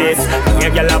fire in this. You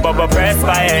girl a bubble press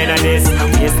fire in this.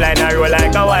 Waistline a roll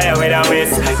like a wire with a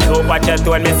whisk. You watch your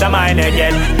tone it's a mind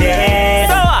again. This.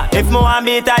 So if me want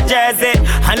beat a jersey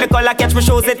and the color catch my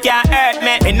shoes it can't hurt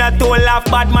me. Me not too laugh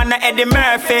bad man no Eddie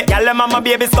Murphy. Y'all them mama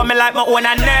babies coming like my own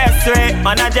a nursery.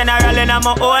 Man a general in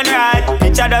my own right.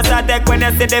 Picture does a take when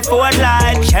you see the phone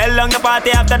light. Shell long the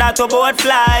party after that to boat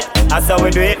flight. That's how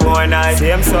we do it more nice.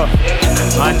 Same so.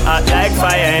 Man hot like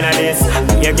fire in this.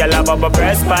 You girl a bubble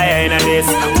press fire in this.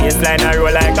 Waistline a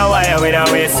roll like a wire with a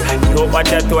whisk. You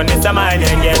watch your tone it's a mind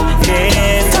again.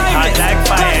 This hot like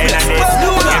fire in this.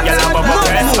 You girl a bubble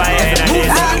press fire in this.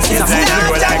 Waistline a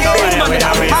roll like a wire with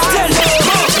a whisk.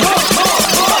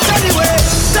 Anyway,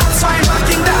 that's why I'm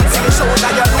rocking dancing. Show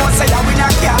that you know say you win a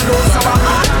can't lose. So I'm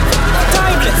hot.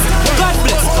 Timeless, God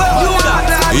bless.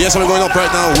 Yes, I'm going up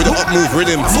right now with the up move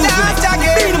rhythm.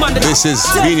 This is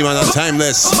Beanie Man and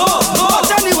Timeless. But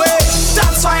anyway,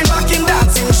 that's why I'm rocking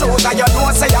dancing. Show that you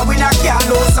know say you win a can't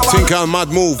lose. So Think I'll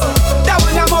mad move. That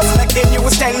one I must make the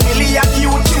news 10 million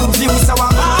YouTube views. So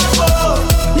I'm hot.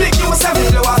 Make you 7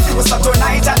 lower views. So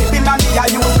tonight I live in my me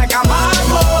and you make a mad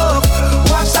move.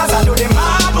 Watch as I do the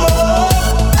mad move.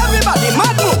 Everybody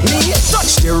mad move. Me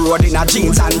touch the road in a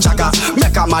jeans and jagger.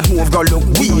 Make a mad move, go look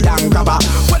weed and grabber.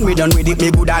 When we done with it, me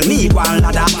good and need one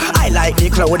ladder. I like the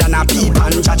cloud and a peep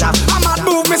and jaja. A mad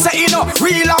move, me say you know,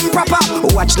 real and proper.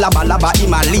 Watch laba laba,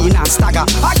 him a lean and stagger.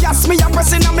 I guess me a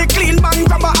pressing on me clean bang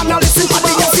grabber. And I listen to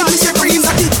the young and green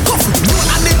that it cuff.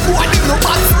 None of them boy, them no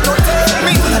bad, so no tell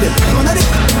me. None of them,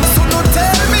 so no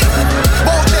tell me.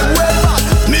 Bout them well bad.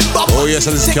 Oh yes,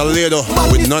 and this is Calado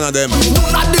with None of Them.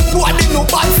 None of them boy, they no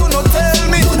bad, so no tell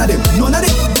me. None of them,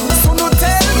 so no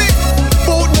tell me.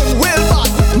 Bout them well bad.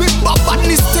 Me bad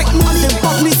badness take money, them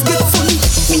badness get funny.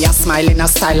 Me a smile in a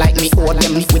style like me owe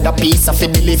them. With a piece of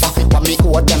it deliver, what me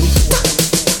owe them.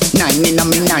 9 in a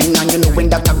me 9 and you know when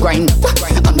that a grind.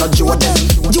 I'm not Jordan.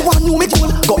 You want know me cool?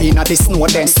 Go in at the snow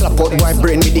then. Slap out my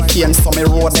brain with the cane so me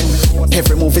road them.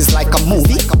 Every move is like a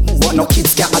movie, but no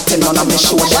kids can attend on me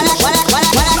show them. When I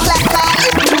clap call,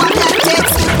 you want that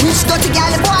text. Which dirty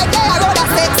girl boy they a road a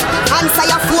sex. Answer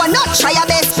your phone, not try your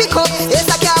best pick up. It's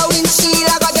like a windshield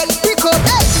I go get pick up.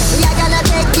 Hey, we are gonna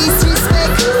take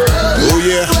disrespect. Oh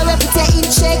yeah. We reputate in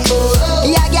check.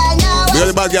 Yeah, girl now. We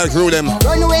got the bad girl crew them.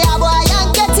 Run away a boy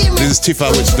and get him. This is Tifa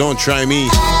with Don't Try Me.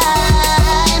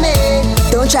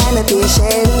 Don't try me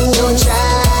patient. Don't try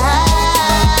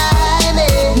me.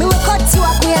 Me will cut to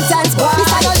acquaintance, boy.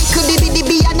 This I know little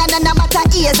dibby and no matter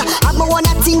ears. I'm a one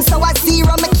thing so I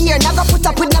zero me care. Never put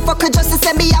up with never could just to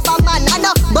say me have a man. I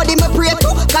know, body me pray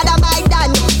to God am I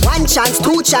done. 1 chance,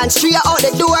 2 chance, 3 out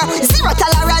the door. 0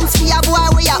 tolerance for a boy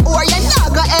where you or you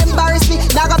not go embarrass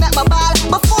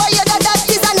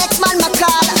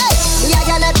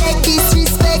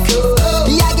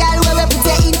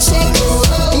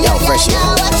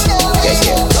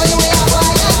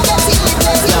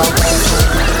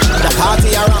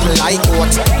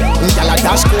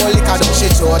I don't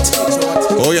shit short.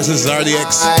 Oh yes, this is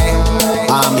RDX.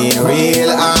 I mean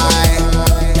real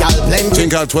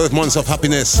Think out 12 months of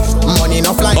happiness. Money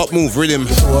enough like Up Move Rhythm.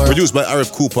 Produced by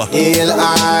Arif Cooper. Real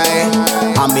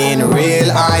I mean real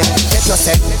I. Get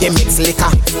yourself, they mix liquor.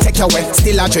 Take your way,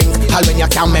 still a drink. All when you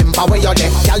can remember where you're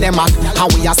there. Y'all them mad, how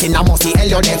we a sin a musty hell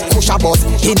you're there. Push a bus,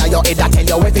 inna your head I tell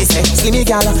you what they say. Slimmy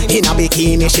gal, in a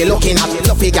bikini, she looking at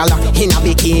Luffy gal, in a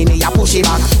bikini, ya push it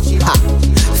back. Ha.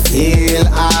 Feel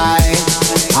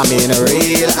I mean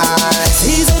real I.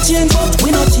 Season change but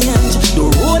we not change. The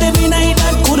road every night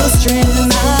that could have strained.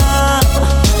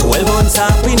 12 months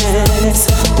happiness.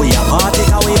 We are party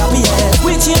cause we happy, yeah.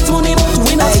 We change money but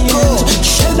we not change.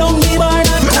 Shell down the bar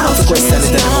and now stress.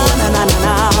 Na.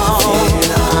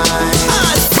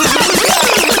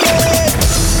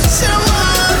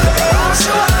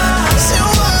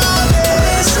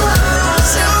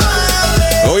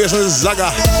 Oh yes, this is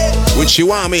Zaga with She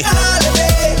Want Me.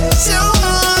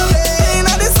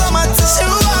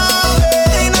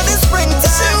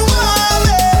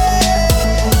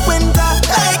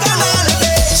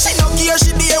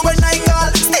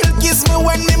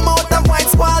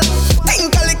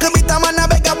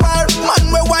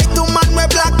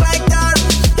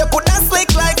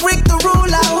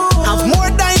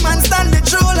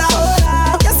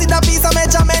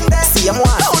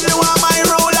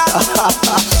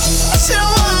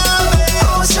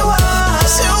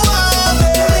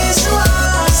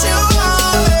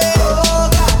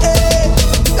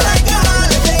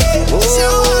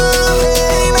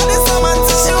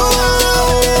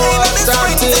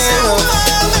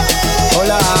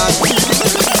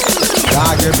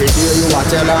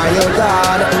 Tell her you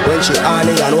God when she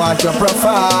honey and want your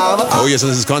profile. Oh yes,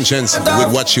 this is Conscience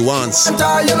with What She Wants. You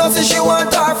know see she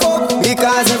want her fuck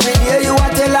because every day you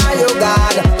want tell her you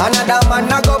God. Another man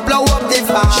a go blow up the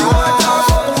fire. She want her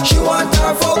fuck, she want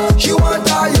her fuck, she want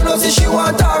her. You know see she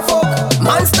want her fuck.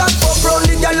 Man start fuck round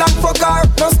the girl and fuck her.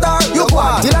 No star, you go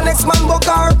on till the next man book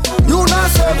her. You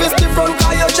not service different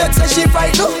cause your check say she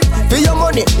fight you. For your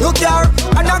money you care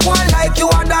and I go on like you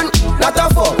are done. Not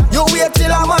a fuck. You wait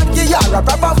till a man give you a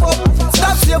proper fuck.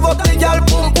 Stop save up the girl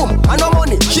boom boom and no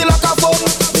money she like a fuck.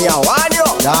 Me a warn you.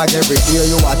 Dog every day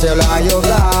you a tell her you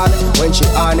God when she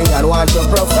honey and want to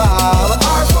perform.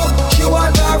 Her fuck, she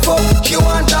want her fuck, she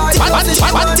want her.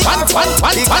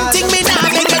 One thing me nah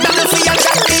make you know for your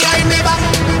chat behind me back.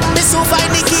 Me so find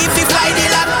the key fi fly the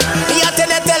lock. Me a tell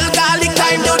garlic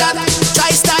time do that.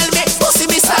 Try style me, pussy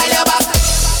me style your back.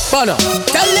 Bono,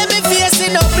 tell them me face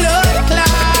in no blood clot.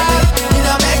 Me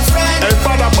no make friend. Hey,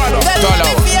 Badda. Tell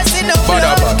them me face in no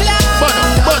blood clot.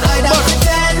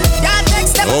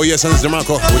 Oh yes, and it's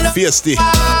DeMarco with Fiesty. I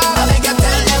beg you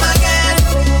tell them again.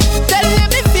 Tell them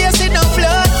me face in no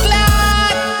blood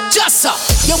clot. Just so,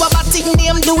 you have a thing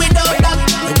name do without that.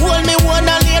 You hold me one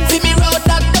and lane fi me road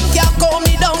that. Don't can't call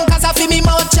me down cause I fi me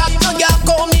mouth chat. Don't can't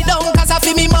call me down cause I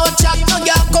fi me mouth chat. Don't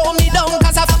can't call me down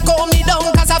cause I call me down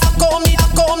cause I call me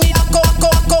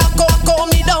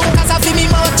down cause I fi me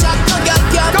mouth chat. Don't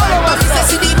can't call me say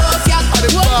see the buff ya. Hold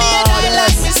me and I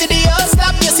like me see the house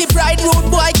slap. You see pride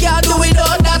rude boy can't do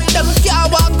without that. Them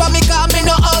can't walk for me cause me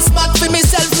no house mat for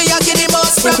myself me a give the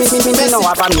most props. Me know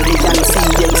have a million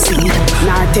CLC,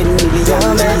 not 10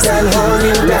 million.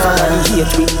 Never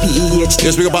hate with PhD.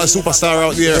 Yes, we got a superstar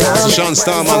out there. Sean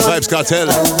Starman, Vibes Cartel.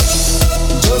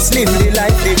 Just live the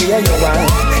life the way you want.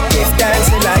 If that's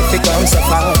the life becomes so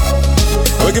far.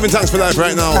 We're giving thanks for life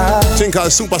right now. Think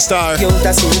called Superstar. You're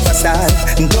the superstar.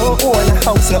 Don't own a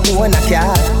house, no own a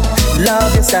car.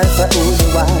 Love yourself for who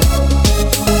you are.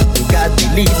 God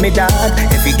believe me, dad.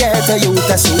 If you get a youth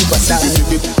a superstar.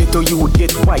 Ghetto youth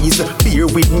get wise. Bear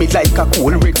with me like a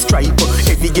cold red stripe.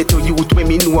 Every ghetto youth when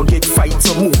me know get fight.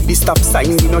 So move the stop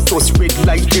sign, me not just red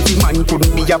light. Every man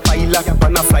couldn't be a pilot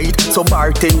on a flight. So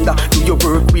bartender, do your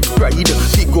work with pride.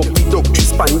 Pick up the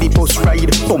doctors on the bus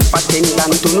ride. Pump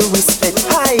attendant to no respect.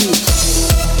 Hi.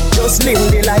 Just live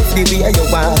the life the way you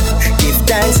want. Give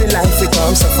thanks in life we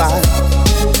come so far.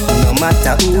 No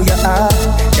matter who you are,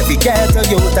 every ghetto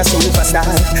youth a superstar.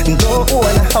 Don't own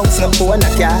a house, no own a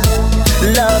car.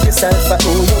 Love yourself for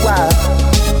who you are.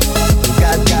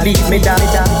 God believe me, dad.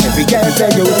 Every ghetto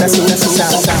youth a superstar.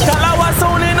 Tell our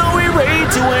sound in how we rate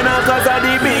you in cause of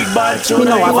the big bad tune.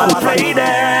 You wanna play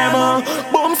them.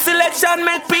 Boom selection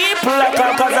make people like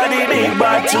cause of the big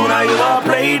bad tune. You wanna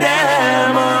play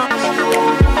them.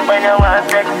 When you want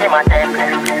sex, you must take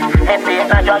it. If it's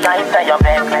not your life, say you're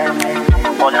back.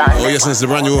 Oh yes, it's the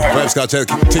brand new Vibes Cartel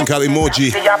Think Call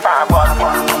Emoji.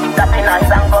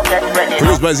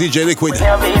 Produced by ZJ Liquid.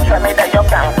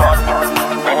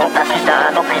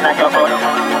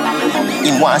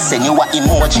 want to send you a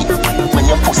emoji. When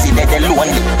your pussy dead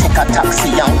lonely, take a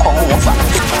taxi and come over.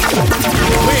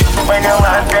 When you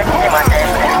want to see my dead,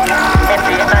 if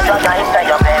it's not your life that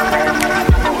you're bed,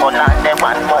 hold on the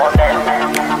one more bed.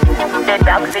 The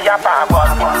taxi a park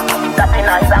up, tapping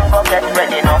nice and go get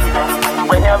ready now.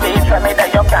 When you reach for me that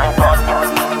you can't cut,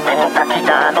 when you tack it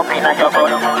down up in your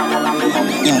butt.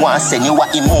 He want to send you a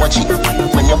emoji.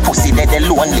 When your pussy dead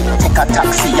lonely, take a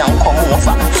taxi and come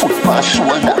over. Foot on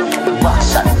shoulder, back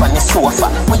shot on the sofa.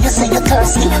 When you say you're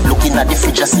thirsty, looking at the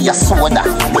fridge you see a soda.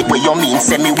 Where you mean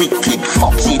say me wicked?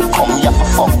 Fuck it, come here for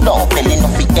fuck down. Belly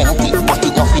nothing empty, but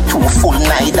it nothing too full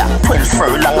neither. 12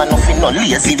 furlong and nothing no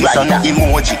lazy rider.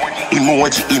 Emoji,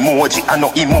 emoji, emoji, I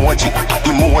know emoji.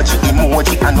 Emoji,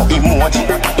 emoji, I know emoji.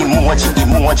 Emoji,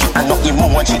 emoji, I know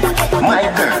emoji. My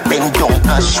girl bend down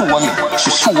and show me.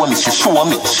 She show me, she show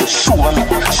me, she show me,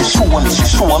 she show me, she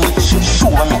show me, she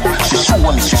show me, she show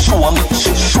me, she show me,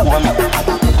 she show me.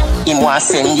 Him want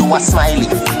send you a smiley.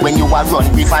 When you a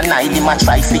run with a Nile, him a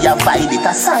try for your bite it.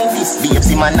 I sign this, babes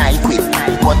him a night quit.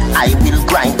 But I will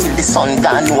grind till the sun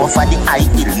gone over the high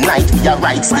hill. Night we a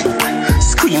right stick.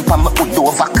 Scream for me hood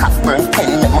over cockburn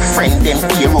pen. Make my friend them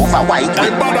ear over white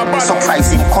whip. Surprise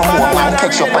him come home and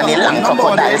catch up on the long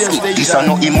crocodile skip. This a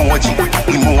no emoji,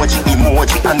 emoji,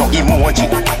 emoji, I no emoji.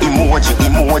 Emoji,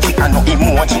 emoji, I no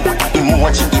emoji.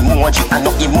 Emoji, emoji, I no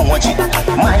emoji.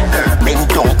 My girl bend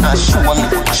down and show me.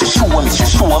 She show me, she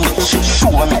show me, she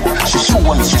show me, she show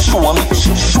me, she show me,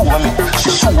 she show me, she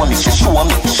show me, she show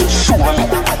me, she show me.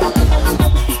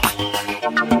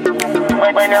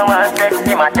 When you want sex,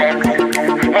 see my text. Me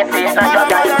see it's not your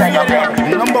guy, it's your bed.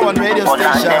 Number one radio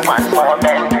station.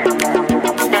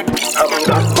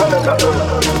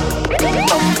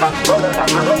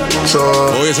 So,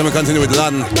 oh yes, I'm gonna continue with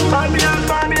Latin.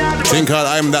 Think called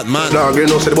I'm That Man. Dog, you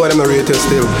know, say the boy them not rated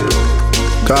still.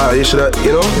 Cause you should,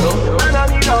 you know.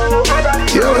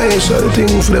 Yeah, you should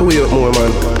think for the way up more,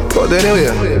 man. But anyway,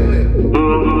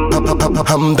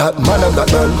 I'm that man, I'm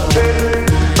that man.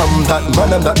 I'm that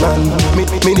man, I'm that man. Me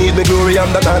need me glory,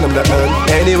 I'm that man, I'm that man.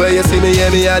 Anyway, you see me, yeah,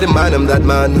 me are the man, I'm that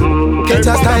man. Get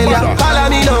a style, yeah. Follow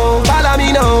me now, follow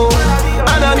me now.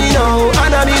 Anna me now,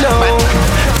 Anna me now.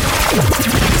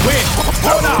 Wait,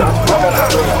 hold on.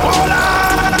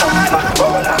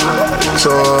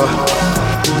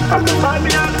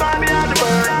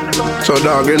 So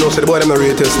dog, you know, say the boy them not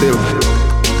rated still.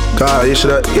 Cause you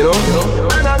should, you know.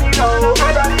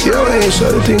 Yeah, you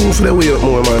should think for the way up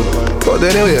more, man. But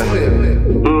anyway, I'm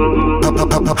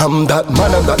that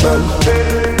man, I'm that man.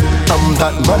 I'm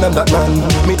that man, I'm that man.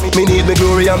 Me need me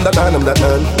glory, I'm that man, I'm that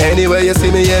man. Anyway, you see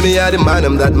me, yeah, me are the man,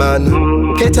 I'm that man.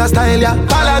 Get your style, yeah.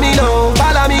 Follow me now,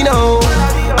 follow me now.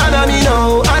 Anna me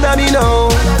now, Anna me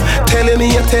now. Telling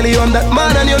me, I tell you I'm that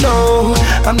man and you know.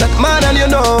 I'm that man and you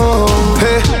know.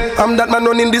 Hey, I'm that man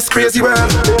running this crazy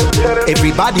world.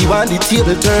 Everybody want the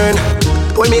table turn.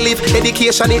 When me live,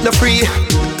 education ain't no free.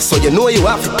 So you know you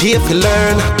have to pay to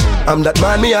learn. I'm that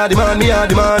man, me are the man, me are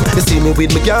the man. You see me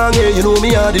with me gang, yeah, you know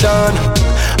me are the don.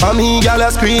 I'm he, gal, I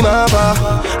scream over.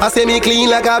 I say me clean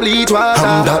like a bleach water.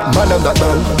 I'm that man, I'm that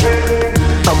man.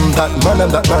 I'm that man, I'm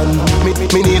that man. Me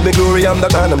need me glory, I'm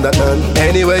that man, I'm that man.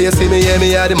 Anyway, you see me, yeah,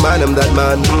 me are the man, I'm that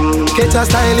man. Get your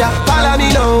style, yeah. Follow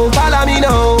me now, follow me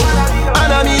now.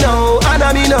 Anna me now,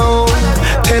 Anna me now.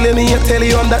 Telling me, I tell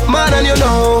you I'm that man and you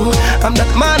know. I'm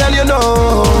that man and you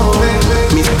know.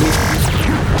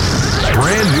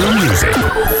 Brand new music.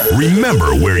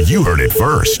 Remember where you heard it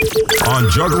first. On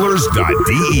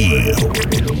jugglers.de.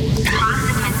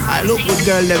 I look good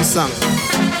girl them song.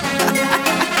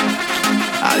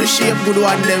 I'll shape good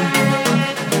one them.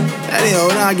 Anyhow,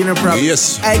 we're not getting a problem.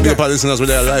 Yes, big up our listeners with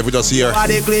their live with us here.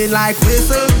 Body clean like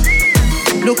whistle.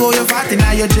 Look how you're fat in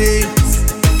your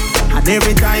jeans. And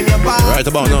every time you pass. Right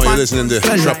about now, you're listening to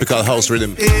Tropical House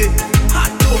Rhythm.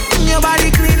 Your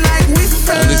body clean like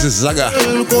whistle. And this is Zaga.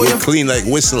 We're clean like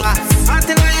whistle.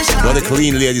 Got the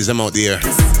clean ladies them out there.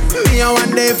 Me, I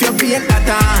wonder if you paint that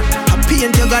on. I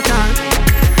paint you got on.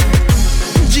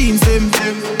 Jeans them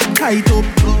tight up.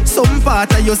 Some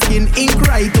part of your skin ink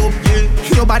right up.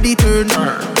 Your body turn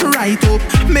right up.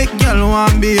 Make girl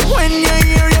want me. When you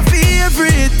hear your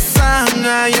favorite song,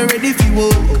 are you ready for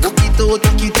walk? Walk it out.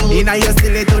 Inna your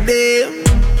silly today.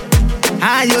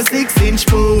 And your 6-inch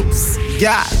boobs.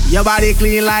 Yeah, your body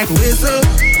clean like whistle.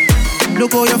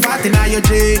 Look how you're fat inna your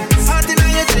jeans.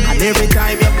 And every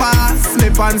time you pass, my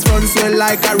pants run swell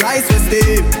like a rice with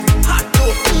steam.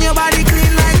 Your body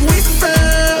clean like whistle.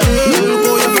 Look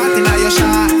how you're fat inna your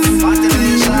shorts.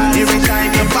 Every time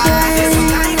you pass,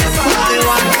 they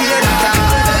want to hear that.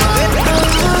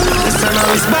 The sun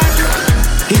is back.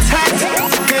 It's hot.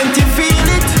 Can't you feel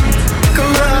it?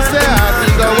 Come on,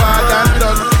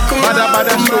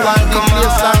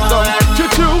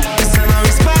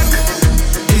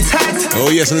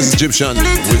 Oh yes, and this is Egyptian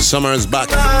with Summer's Back.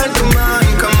 Come on, come on,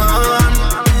 come on.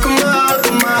 Come on,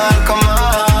 come on, come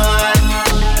on.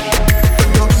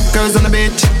 Girls on the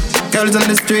beach, girls on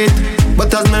the street.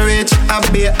 But as me reach, I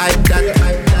be like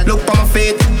that. Look on my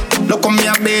feet, look on me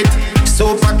a beat.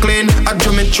 Super clean, I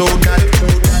do me through that.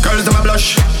 Girls on my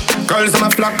blush, girls on my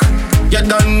flock. You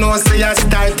don't know, so you're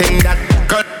starting that.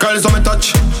 Girls on my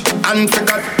touch, and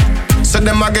forgot. So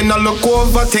them again I look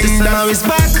over things. Now it's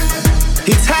back,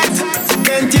 it's hot.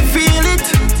 Can't you feel it?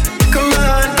 Come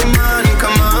on, come on,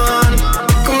 come on.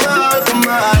 Come on, come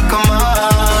on, come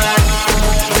on.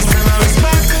 This time now it's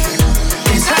back,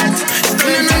 it's hot.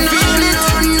 Can't you feel it?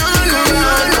 Come on, come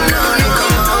on,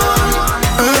 come on.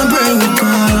 I'll bring it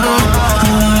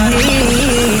on.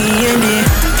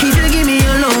 If you give me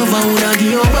your love, I would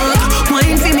give you back.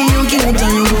 Wine for me, you cute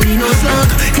and you body no slack.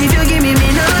 If you give me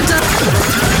not.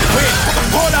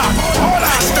 Hold on.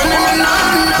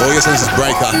 Oh yes, and this is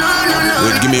Breaker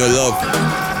with Give Me Your Love.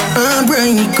 I'll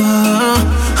bring it on.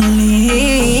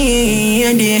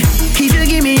 If you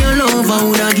give me your love, I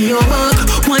would give you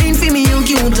back. Wine for me, you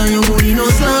cute and you body no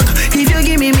slack. If you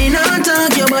give me not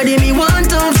talk, your body me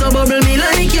want up, so bubble me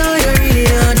like you really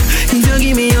hot. If you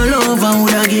give me your love, I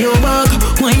would give you back.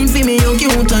 Wine for me, you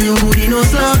cute and you body no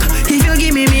slack. If you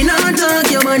give me not talk,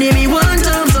 your body me want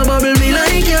up, so bubble me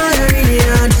like you really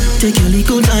hot. Take your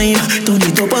little time, turn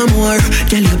it up and more.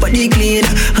 Girl, your body clean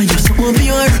and you're so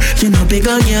pure. You're not big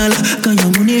a girl, cause your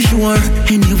money sure.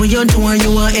 Anyway you tour, you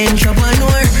are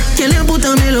entrepreneur. Girl, you put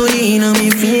a melody in my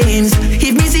feelings.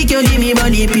 If me sick, you give me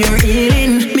body pure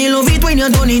healing. Me love it when you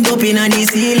turn it up in the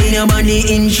ceiling. Your body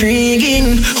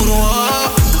intriguing.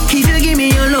 If you give me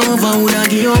your love, I would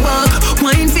give you back.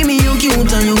 Wine for me, you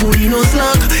cute and you body no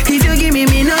slack. If you give me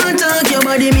not talk, your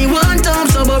body me want up,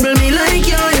 so bubble me like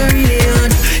you really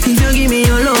hot. If you give me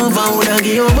your love, I would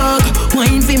give you back.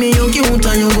 Wine for me, you cute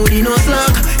and you body no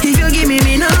slack. If you give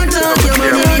me not talk, your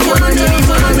body me want up,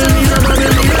 so bubble me, so bubble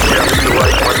me.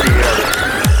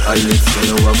 I let you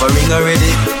know have a ring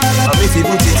already. I'm if you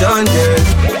put it on, girl.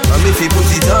 I'm if you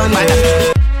put it on,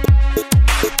 girl.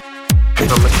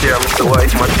 I'm a tear, Mr.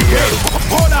 White material.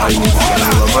 I let you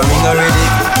know have a ring already.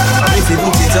 I'm if you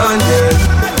put it on, girl.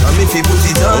 I'm if you put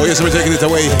it on. Oh yes, we're taking it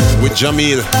away with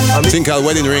Jamil. Tinkle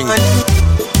Wedding Ring.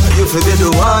 You forget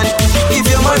the one. If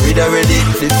you're married already,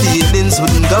 the feelings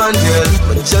wouldn't gone, girl.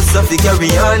 But just have to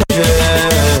carry on,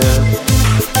 girl.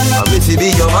 I'm if you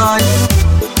be your man.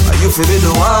 You feel me the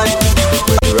one.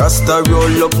 When the Rasta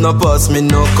roll up, no pass me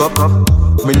no cup.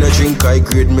 Me no drink high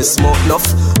grade, me smoke enough.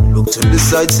 Look to the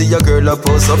side, see your girl a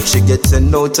pose up. She get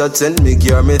 10 out of 10, me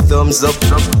give her me thumbs up.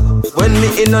 When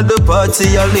me in the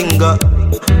party, I linger.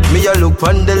 Me a look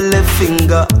on the left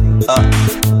finger.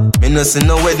 Me no see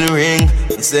no wedding ring.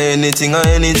 Me say anything or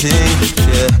anything,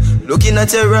 yeah. Looking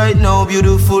at you right now,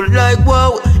 beautiful like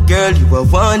wow. Girl, you are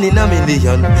one in a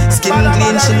million. Skin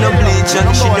clean, she no bleach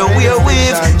and she no wear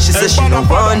weave. She says she no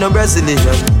want no Brazilian.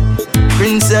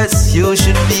 Princess, you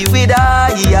should be with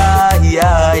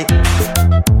I.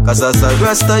 Cause as a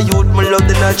Rasta youth, me love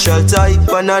the natural type.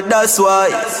 And that's why,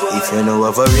 if you know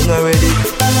have a ring already,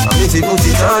 I'm if you put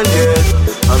it on, girl.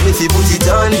 I'm if you put it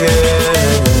on,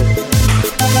 girl.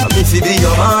 I'm if you be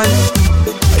your man.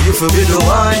 You feel be the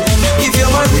one. If you're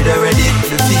married already,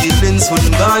 the feelings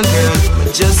wouldn't gone, girl.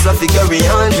 But just have to carry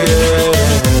on, girl.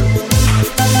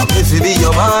 I'm if you be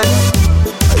your man.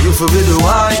 You feel be the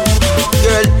one.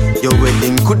 Girl, your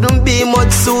wedding couldn't be much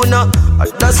sooner.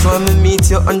 That's why me meet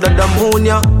you under the moon,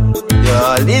 yeah. You're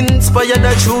all inspired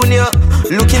a junior.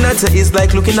 Looking at you is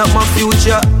like looking at my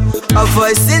future. A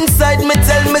voice inside me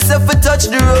tell myself to touch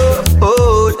the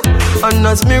road. And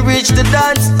as me reach the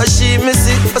dance, I see me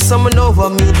see. But someone over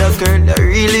me, that girl that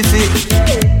really fit.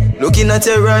 Looking at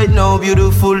you right now,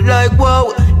 beautiful like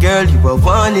wow. Girl, you are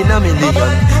one in a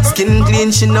million. Skin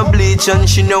clean, she no bleach and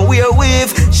she no wear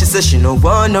weave. She says she no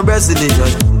want no Brazilian.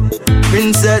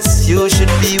 Princess, you should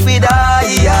be with I.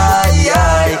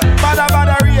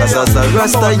 Cause as a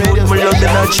Rasta youth, me love the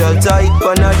natural type.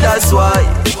 And that's why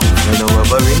you know have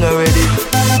a ring already.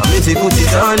 I'm if you put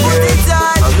it on, girl.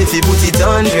 I'm if you put it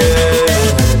on, girl.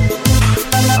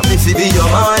 I'm if you be your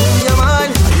man.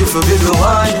 You feel be the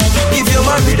one. If you're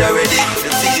married already,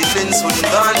 the feelings wouldn't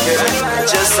gone, girl.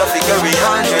 Just have to carry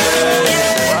on, girl.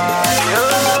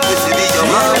 If you be your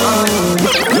man.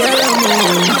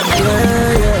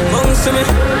 Bounce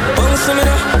to me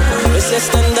now. It's a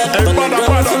standard, but the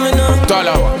ground for me now.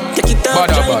 Take it out,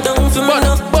 drive down for me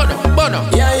now.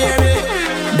 Yeah, me.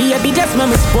 Baby, just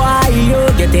mama spoil you.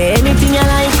 Get anything you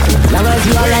like. Long as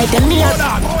you are right and me.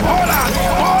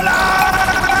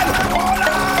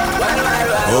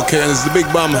 Okay, and it's the big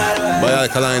bomb. By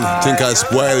Alkaline, think I'll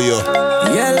spoil you.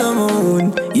 Yellow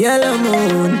moon, yeah,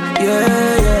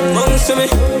 yeah. Bounce to me,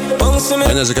 bounce to me.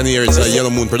 And as you can hear, it's a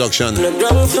Yellow Moon production. No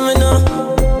ground for me now.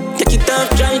 Take it off,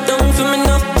 try it down for me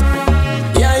now.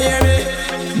 Yeah, yeah,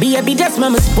 me. Baby, just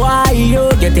mama spoil you.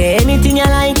 Get anything you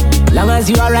like. Long as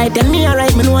you alright and me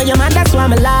alright, me know you're mad, that's why I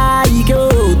like you.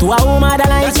 To a woman that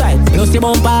likes right. Plus you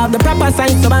bump up the proper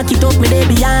sign, so back it up me there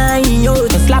behind you.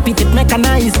 To slap it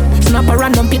mechanized. Snap a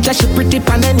random picture, she pretty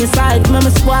pan any side.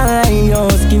 Mama spoil you,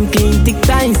 skin clean, thick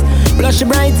ties. Blush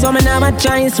bright, so me never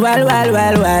choice. Well.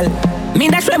 Me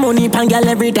dash my money pan girl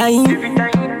every time.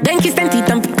 Then kiss and teeth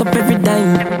and pick up every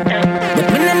time. But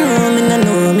me no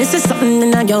know, me see something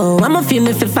in a girl. I'ma feel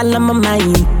me fi fall on my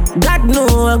mind. God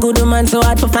know a good woman so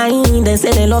hard to find. They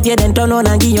say they love you, then turn on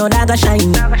and give your dog a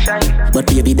shine. But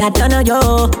baby, that turn on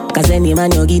you. Cause any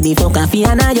man you give me for coffee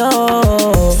and a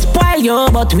yo. Spoil you,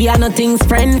 but we are nothing's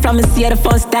friend. From me see the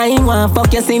first time, wanna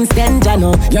fuck you since then, ya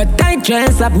know. Your tight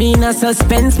dress up me in a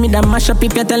suspense. Me da mash up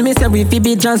if you tell me say we fi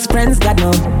be just friends, God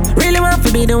know. Really want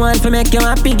to be the one to make you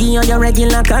happy. Give you your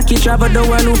regular cocky. Travel the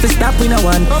world who fi stop with no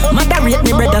one. Mother rate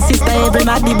me brother, sister,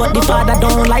 everybody. But the father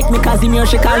don't like me cause him here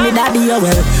she call me daddy, oh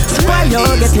well. Spoil you,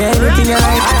 get you anything you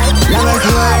like. Long as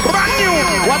you like. Brand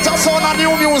new, what's a sound of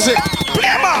new music? Play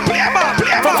em up. Pull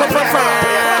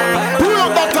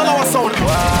up that color sound.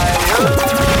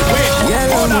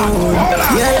 Yellow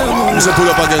moon. So pull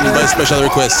up again by special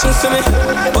request.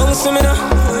 Bounce to me now.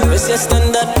 Press your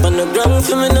stand up on the ground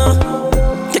for me now.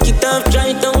 Take it off, try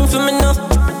it down for me now.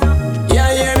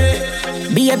 Yeah, me.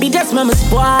 Baby, just mama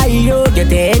spoil you.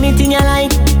 Get anything you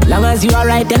like. Long as you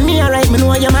alright and me alright, me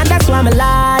know you're mad, that's why I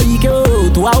like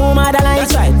you. To a woman that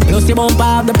likes right. Plus you bump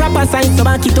up the proper sign, so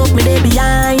back it up me there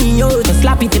behind you. To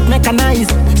slap it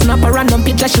mechanized. Snap a random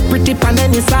picture, she pretty pan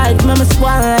any side. Mama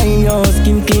spoil you,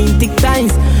 skin clean, thick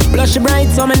ties. Blush bright,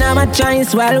 so me never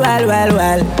choice. Well.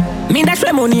 Me dash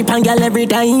my money pan girl every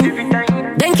time.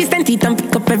 Then kiss and teeth and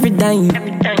pick up every dime.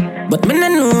 But me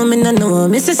no know,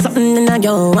 me see something in a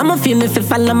girl. I'ma feel me fi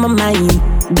fall on my mind.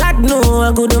 God know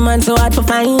a good woman so hard to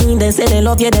find. They say they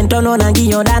love you, then turn on and give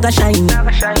your dog a shine.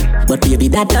 But baby,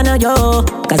 that turn on you.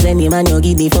 Cause any man you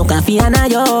give me for coffee and a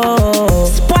yo.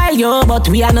 Spoil you, but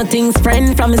we are nothing's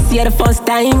friend. From me see the first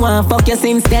time, wanna fuck you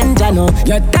since then, ya know.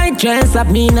 Your tight dress up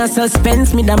me in a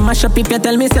suspense. Me da mash up if you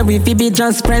tell me say we fi be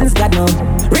just friends, God know.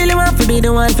 Really want to be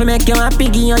the one to make you happy.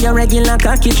 Give you your regular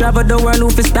cocky. Travel the world who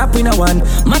fi stop with no one.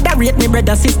 Mother rate me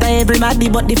brother, sister, everybody.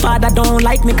 But the father don't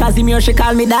like me cause him here she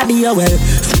call me daddy, oh well.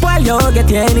 Spoil you, get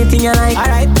you anything you like.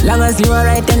 Alright, long as you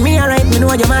alright and me alright. Me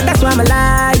know you're mad, that's why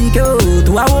I like you.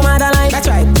 To a woman that like. That's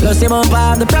right. Plus you bump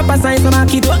up the proper sign, so I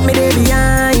keep up me there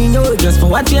behind you. Just for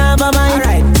what you have a mind.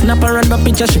 Alright, snap a random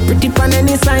picture, she pretty on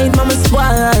any side. Mama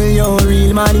spoil you,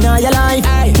 real man in all your life.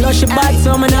 Plus you bad,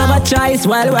 so me never choice.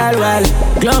 Well.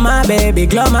 Glow my baby.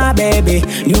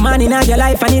 New man in all your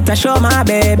life, I need to show my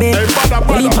baby.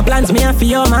 Leave my plans, me and for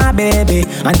you, my baby.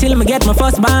 Until me get my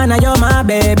first born, you're my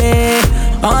baby.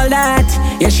 All that,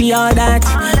 yeah, she all that.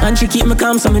 And she keep me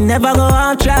calm, so me never go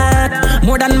off track.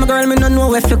 More than my girl, me no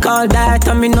know if you call that.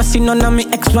 And me no see none of me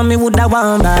ex when me woulda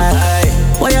want back.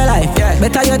 What you like? Yeah.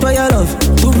 Better yet what you love.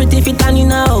 Too pretty fit and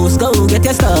in a house. Go get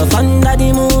your stuff under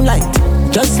the moonlight.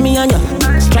 Just me and you.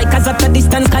 Strikers at a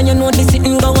distance, can you know this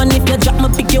sitting go? And if you drop me,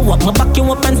 pick you up, me back you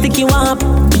up and stick you up.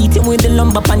 Beat you with the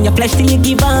lumber on your flesh till you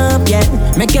give up, yeah.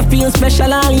 Make you feel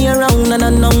special all year round. And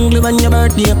I'm hungry when your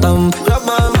birthday come. Grab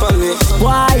on for me.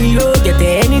 Why you get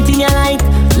anything you like?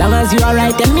 Long as you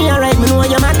alright and me alright, me know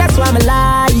you're mad, that's why I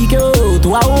like you.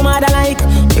 To a woman that like.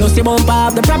 Plus you bump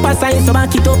up the proper sign, so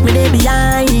back it up me there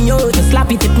behind you. To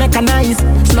slap it mechanized.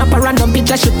 Snap a random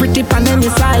picture, she pretty pan any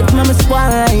side. Mama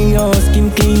spoil you, skin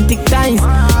clean, thick ties.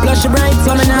 Blush bright,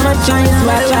 so me never choice.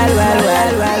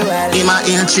 Well. He might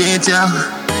ill-treat you.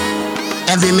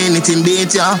 Every minute him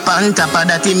beat you. On top of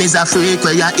that him is a freak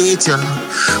where you eat you.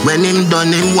 When him done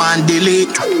him want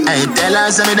delete. Hey, tell her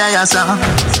say me there you saw.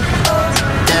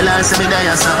 Tell her say me there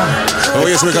you saw. Oh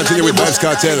yes, we continue with Vybz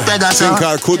Kartel. Think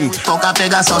I couldn't. Fuck a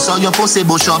Pegasus, so your pussy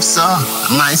bush up, so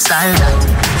my style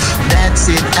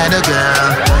that's it, at a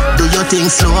girl. Do your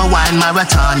thing slow, wine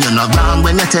marathon. You're not wrong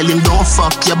when you tell him don't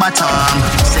fuck your bottom.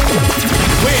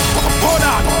 Wait, hold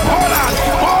on.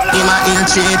 He might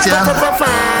ill-treat you.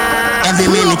 Every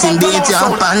minute him beat you.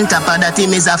 On top of that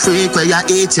him is a freak where you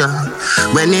eat you.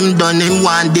 When him done him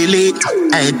want delete.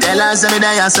 Hey, tell her say me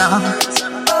there you saw.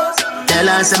 Tell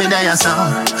her say me there you saw.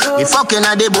 We fucking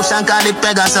at the bush and call it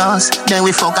Pegasus. Then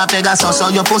we fuck a Pegasus, so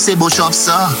your pussy bush up,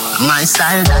 so my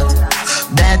style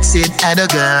that's it, at a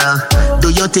girl.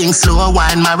 Do your thing slow,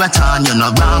 wine marathon. You're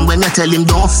not wrong when you tell him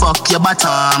don't fuck your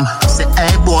bottom. Say,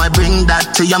 hey boy, bring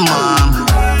that to your mom.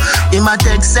 Him a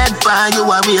take set for you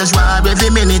a wage rob every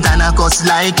minute and a cuss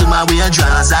like him a wear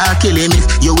draws. I'll kill him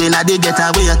if you win a the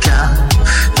getaway car.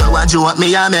 You a joke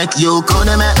me a make you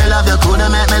coulda make me love you, coulda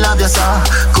make me love you so.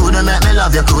 Coulda make me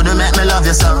love you, coulda make me love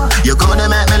you so. You coulda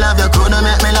make me love you, coulda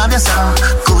make me love you so.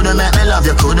 Coulda make me love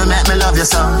you, coulda make me love you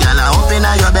so. Y'all a up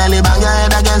inna your belly, bang your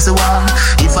head against the wall.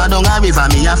 If I don't have river,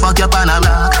 me a fuck you on a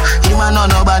rock. Him a know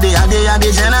nobody, a the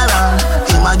general.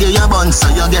 Him a give you bun so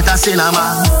you get a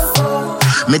cinnamon.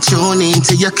 Me tune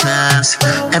into your curves.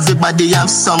 Everybody have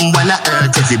someone on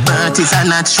earth. Every birth is a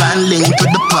natural link to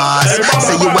the past.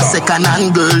 Say you a second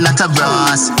hand girl, not a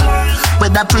Ross.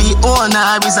 Whether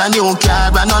pre-owner is a new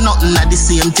car, I know nothing at the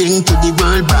same thing to the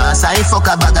world boss. I fuck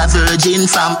a bag of virgin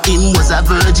from him was a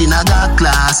virgin, I got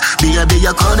class. Baby,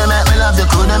 you coulda make me love you,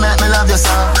 coulda make me love you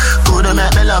so. Coulda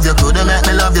make me love you, coulda make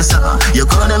me love you so. You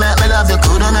coulda make me love you,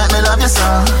 coulda make me love you so.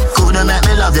 Coulda make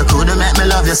me love you, coulda make me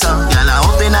love you so. Y'all a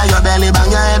up inna your belly, bang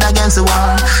your head against the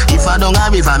wall. If I don't have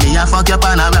river, me a fuck you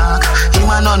on a rock. Him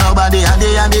a know nobody, a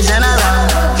the general.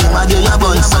 Him a give you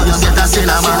bun so you get a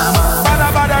cinnamon.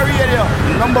 Badda Radio,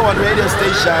 #1 radio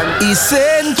station.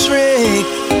 Eccentric,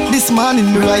 this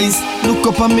morning me rise. Look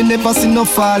up and me never see no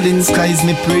falling skies.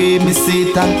 Me pray, me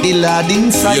Satan, the lad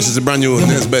inside. Yes, it's a brand new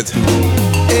Nesbet.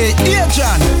 Hey,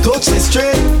 John, touch it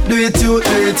straight, do it to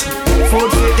 8, 4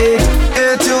 to 8,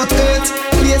 8 to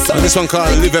 8. And this one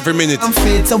called Live Every Minute. I'm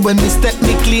fit, so when me step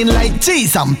me clean like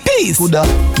cheese and peace. Coulda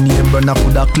name burner,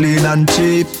 coulda clean and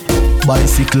cheap.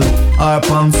 Bicycle or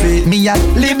pamphlet. Me a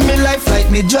live me life like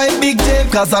me drive big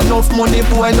tape. Cause enough money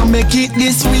boy no make it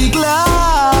this week.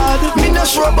 Lord, me not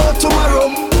sure about tomorrow.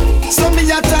 So me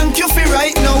a thank you for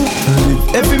right now.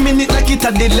 Live every minute like it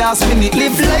at the last minute.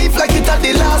 Live life like it at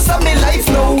the last of me life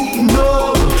now.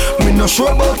 No, me not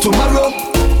sure about tomorrow.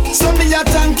 So me a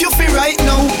thank you for right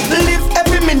now. Live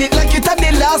every minute like it at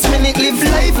the last minute. Live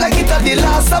life like it at the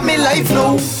last of me life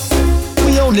now.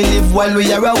 We only live while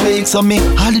we are awake. So me,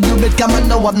 all the do bet come and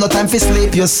now have no time for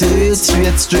sleep. You say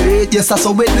straight. Yes, that's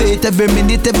how we do it. Every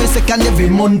minute, every second, every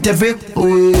month, every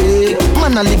week.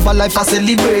 Man, I live a life I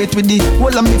celebrate with the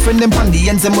whole of me friend them on the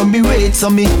ends and when me wait. So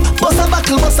me, bust a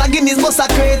buckle, bust a Guinness, bust a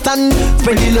crate and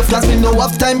spread the love cause me no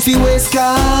have time for waste.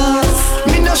 Cause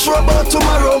me not sure about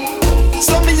tomorrow.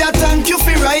 So me a thank you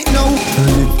for right now.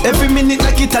 Live every minute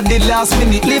like it at the last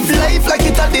minute. Live life like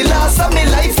it at the last of me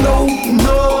life now.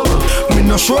 No, me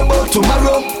not sure about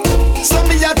tomorrow. So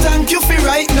me a thank you for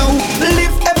right now.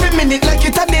 Live every minute like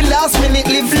it at the last minute.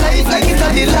 Live life like it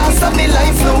at the last of me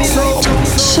life now.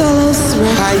 So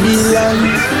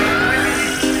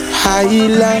high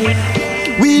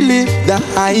life, we live the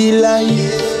high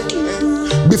life.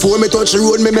 Before me touch the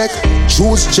road, me make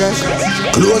shoes check,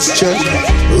 clothes check,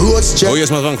 roads check. Oh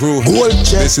yes, my fan crew. Gold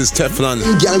check. This is Teflon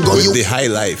with the high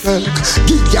life.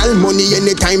 Give y'all money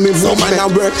anytime me move. Man, I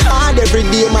work hard every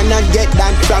day, man. I get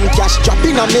that from cash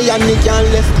dropping on me and me can't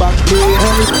left back.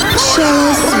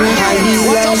 High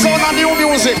new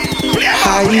music.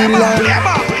 High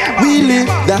life, we live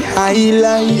the high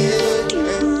life.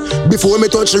 Before me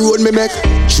touch the road, me make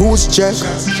shoes check,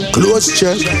 clothes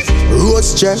check,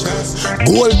 roads check,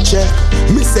 gold check.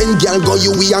 Me send girl go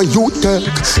you we and you take.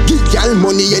 Give girl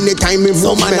money anytime me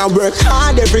move. Man, I work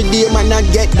hard every day, man. I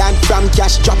get that from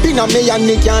cash dropping on me and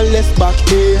me can't left back.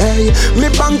 Hey,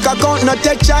 me bank account no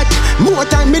take chat. More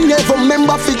time me never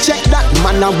remember fi check that.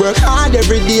 Man, I work hard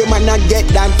every day, man. I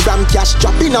get that from cash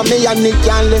dropping on me and me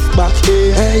can't left back.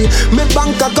 Hey, me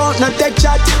bank account no take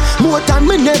chat. More time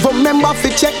me never remember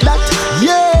fi check that.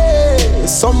 Yeah,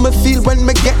 some me feel when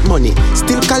me get money.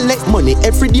 Still collect money,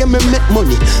 every day me make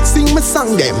money. Sing me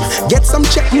song them, get some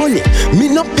check money. Me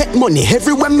no pet money,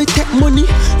 everywhere me take money.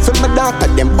 For my daughter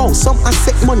them, oh some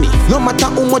asset money. No matter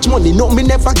how much money, no me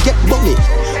never get money.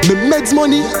 Me meds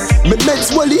money, me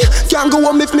meds wally. Can't go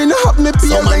home if me no have me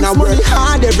pay rent money. I work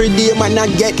hard every day, man. I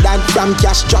get that from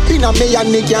cash dropping on me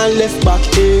and me can't left back.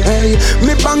 Hey,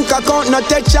 me bank account no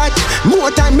take chat.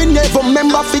 More time me never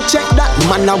remember fi check that.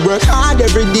 Man, I work hard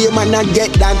every day, man. I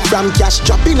get that from cash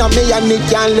dropping on me and me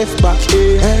can't left back.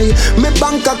 Hey, me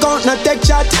bank account no take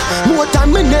chat. More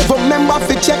time me never remember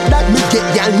fi check that. Me get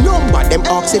your number, them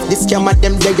ask if this scam at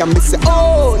them there. Me say,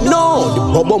 oh no, the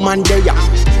bubble man there.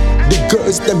 The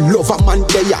girls them love a man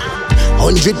there.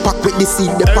 100 pack with the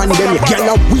seed the pandemic. Girl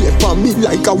a wait for me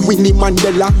like a Winnie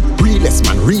Mandela. Realest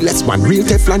man, real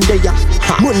Teflon there.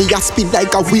 Money a speed like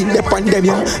a wheel the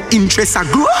pandemic. Interest a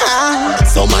grow high.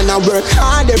 So man a work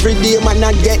hard every day, man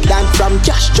a get that from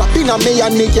cash dropping on me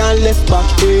and me can't left back.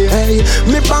 Hey,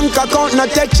 me bank account no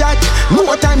take chat.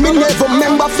 More time me never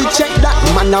remember fi check that.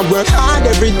 Man a work hard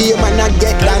every day, man a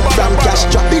get that from cash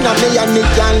dropping on me and me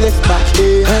can't left back.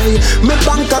 Hey, me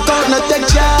bank account no take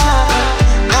chat.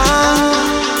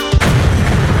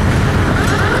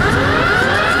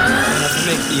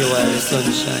 You are the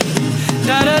sunshine.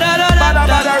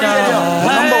 Badda Radio,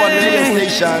 number one radio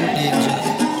station.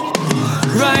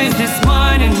 Rise this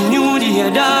morning, new day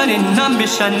dawning,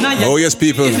 ambition. Oh yes,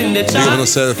 people, big on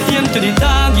yourself.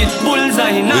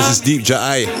 This is Deep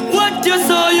Jai. What you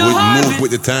saw, you with Move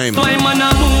With The Time. So I'm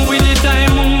gonna move with the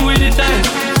time, move with the time.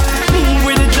 Move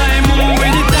with the time, move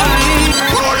with the time.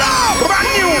 Hold up, brand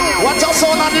new. What's up,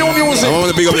 son of new music? I want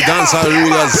to big up the dancehall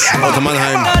rulers out of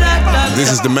Mannheim.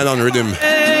 This is the Melon Rhythm.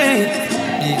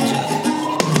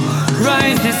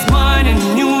 Rise this morning,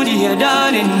 new day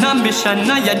dawning, ambition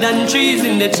higher than trees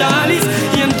in the chalice.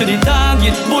 Aim to the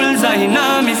target, bullseye in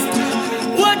a mist.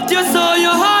 What you sow, you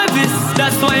harvest.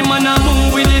 That's why man I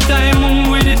move with the time,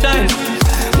 move with the time.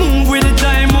 Move with the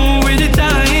time, move with the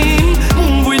time.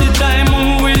 Move with the time,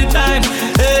 move with the time.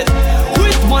 Hey,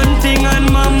 with one thing on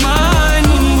my mind.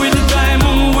 Move with the time,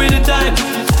 move with the time.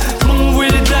 Move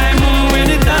with the time, move with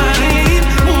the time.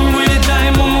 Move with the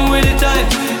time, move with the time.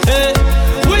 Hey,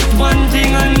 one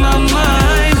thing on my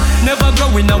mind. Never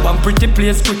growing up one pretty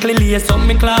place. Quickly lace up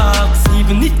my clocks.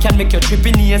 Even it can make you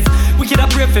tripping ears. We could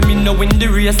have pray for me no win the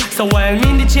race. So while me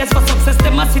in the chase for success,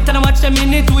 them a sit and watch them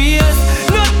in it waste.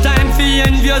 No time for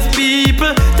envious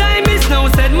people. Time is now,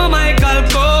 said my Michael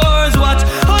Kors. Watch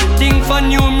hunting for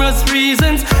numerous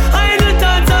reasons. Idle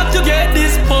thoughts have to get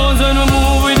disposed. And we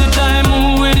move with the time,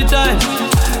 move with the time.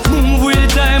 Move with the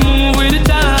time, move with the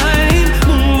time.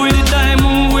 Move with the time,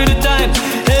 move with the time.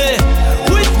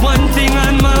 One thing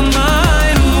on my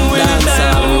mind, move with the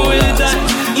time, move with the time.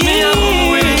 Me a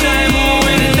move with the time, move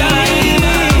with the time.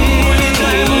 Move with the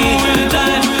time, move with the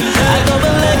time. I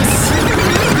double X,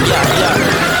 yeah.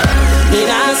 They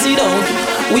can't sit down,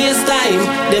 waste time.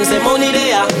 Them say money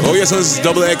there. Oh yes, this is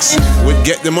Double X with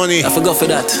Get The Money. I forgot for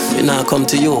that, it now come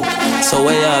to you. So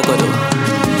where you go do?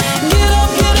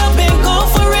 Get up and go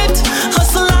for it.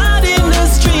 Hustle hard in the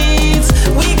streets.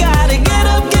 We gotta get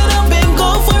up and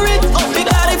go for it. We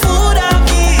got the food I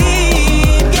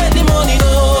eat. Get the money,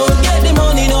 no. Get the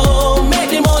money, no. Make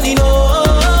the money, no.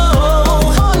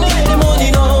 Get the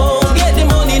money, no. Get the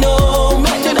money, no.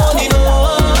 Make the money, no.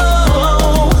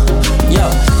 Yo,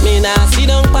 me nah sit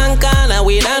down pan corner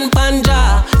with an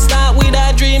panja. Start with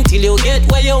a dream till you get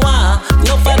where you want.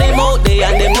 No for them out there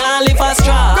and them nah live a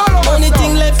straw. Only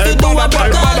thing left to do a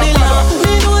break all the law.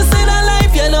 Me know say that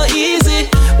life you no easy.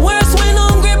 Worse when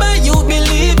hungry but you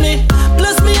believe me.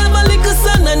 Plus me have a little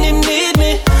son and him need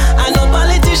me. And no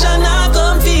politician I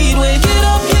come feed with. Get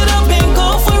up and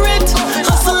go for it.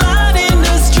 Hustle hard in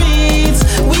the streets.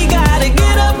 We gotta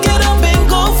get up and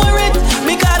go for it.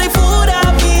 Because the food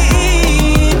I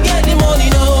eat. Get the money,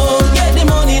 no. Get the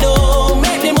money, no.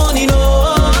 Make the money,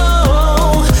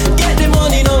 no. Get the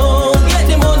money, no. Get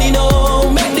the money, no.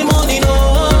 Make the money, no.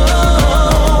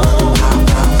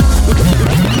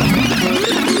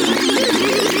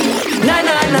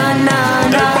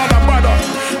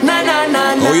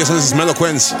 Oh yes, this is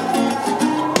Meloquence.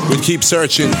 We keep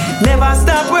searching. Never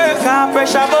stop work,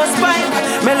 pressure bust pipe.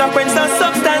 Meloquence and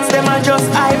substance, them are just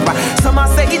hype. Some a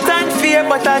say it and fear,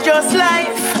 but I just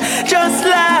life. Just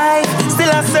life. Still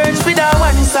I search for that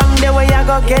one song, the way I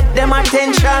go get them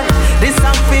attention. This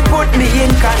song fi put me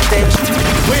in contention.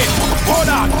 Wait, hold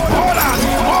on.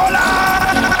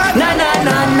 Na.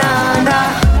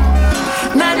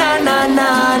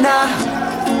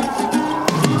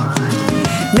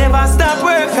 Never stop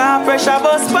work, pressure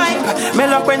bust pipe.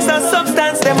 Meloquence and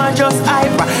substance, them are just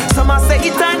hype. Some a say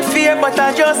it and fear, but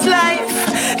I just life.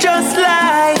 Just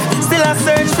life. Still I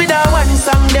search for that one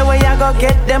song, the way I go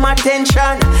get them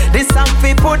attention. This song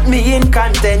fi put me in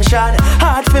contention.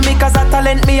 Hard for me cause I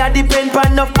talent me, I depend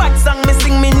on no fat song. Me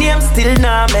sing me name, still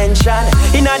not mention.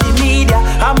 Inna the media,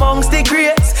 amongst the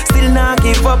greats. Still not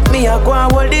give up, me I go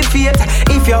and hold the faith.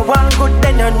 If you want good,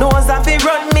 then you know as I fi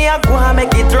run. Me I go and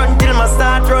make it run till my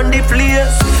start run the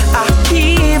place. I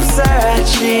keep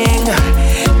searching.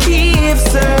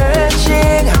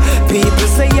 People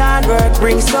say hard work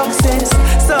brings success,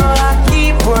 so I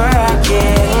keep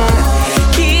working.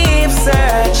 Keep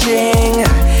searching.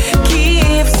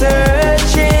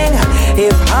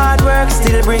 If hard work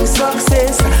still brings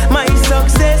success, my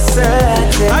success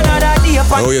certain. Another day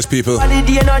Oh yes, people. And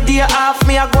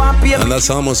that's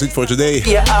almost it for today.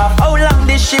 How long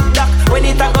this ship dock when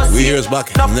it a go We hear us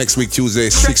back next week Tuesday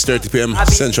 6:30 p.m.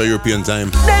 Central European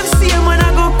time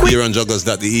here on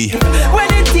juggles.de.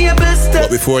 But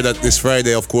before that, this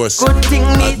Friday, of course,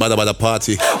 at Badda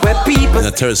Party in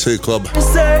a Terrace Hill Club,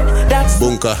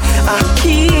 Bunker,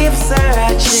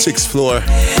 6th floor.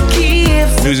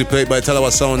 Music played by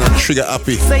Talawa Sound and Trigger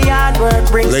Happy.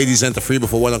 Ladies enter free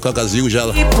before 1 o'clock as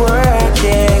usual.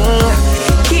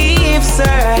 Keep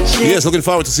searching. Yes, looking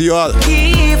forward to see you all.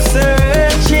 Keep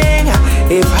searching.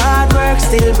 If hard work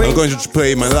still brings. I'm going to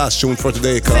play my last tune for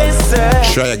today called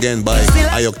Try Again by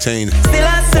Ioctane.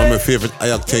 One of my favorite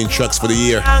Ioctane tracks for the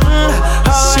year.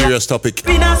 Serious topic.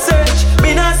 Been a search.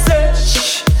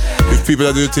 If people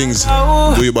that do things,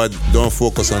 do you bad, don't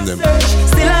focus on them.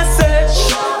 Still a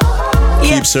search.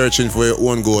 Keep searching for your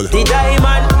own goal. The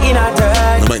diamond in a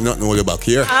dirt. No might not know you back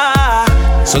here.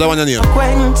 So that one on you.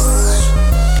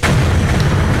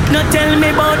 No tell me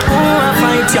about who I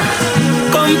fight ya.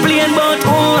 Complain about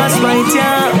who I spite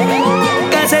ya.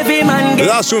 Cause every man get.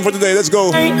 Last tune for today, let's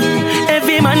go.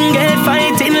 Every man get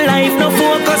fight in life. No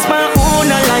focus for who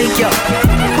not like ya.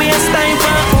 Waste time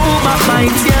for who I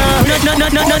fight ya. No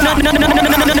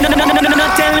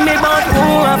tell me about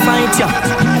who I fight ya.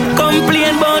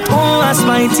 Complain about who I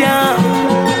spite ya.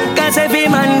 Cause every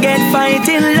man get fight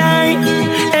in life.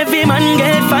 Every man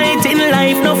get fight in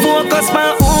life. No focus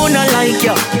for who not like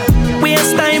ya.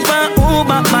 Waste time for who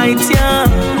backbite ya.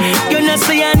 You know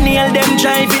see I nail them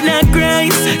driving a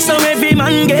Christ. So every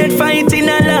man get fight in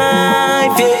a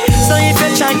life, yeah. So if you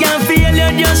try and fail,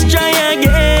 you just try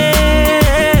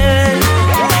again.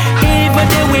 Even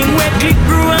the wing will click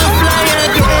through and fly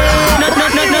again.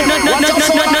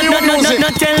 No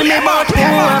tell me about who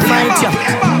I fight ya.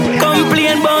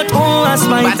 Complain about who I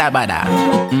spite. Badda.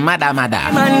 Mada.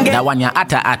 That one ya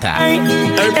atta.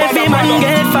 Every man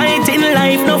get fight in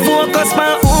life. No focus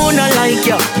for who not like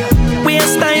ya.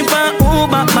 Waste time for who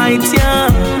backbite ya.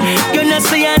 You know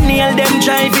see I nail them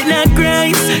driving a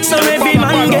Christ. So every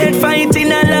man get fight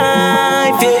in a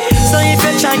life, yeah. So if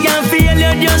you try and fail,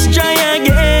 you just try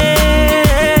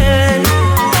again.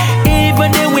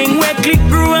 Even the wing will click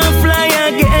through and fly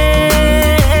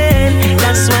again.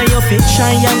 That's why you fit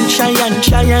try and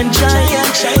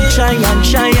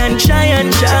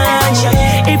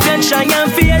if you try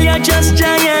and fail, you just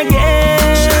try again.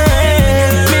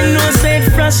 Me no say it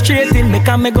frustrating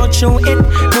because me go through it.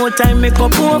 More time me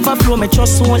cup overflow, me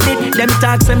just hold it. Them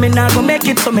talk say me not go make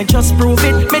it, so me just prove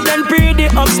it. Me done pre the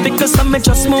obstacles, so me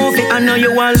just move it. I know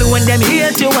you all when them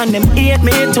hate you and them hate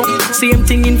me too. Same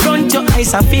thing in front your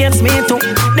eyes, I face me too.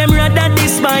 Them rather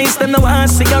despise, them no want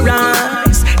see your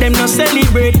rise. Them no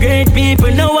celebrate great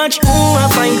people, no watch who I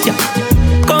fight ya.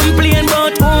 Complain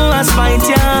about who I spite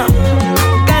ya.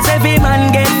 Cause every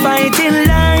man get fight in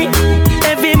life.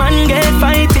 Every man get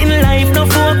fight in life. No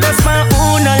focus for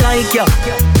who no like ya.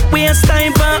 Waste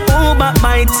time for who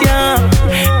backbite ya.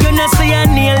 You know see I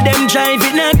nail them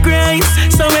driving a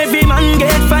Christ. So every man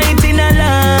get fight in a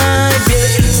life,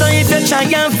 yeah. So if you try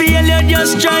and fail, you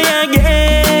just try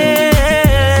again.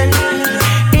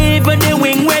 Even the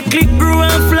wing will click through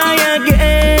and fly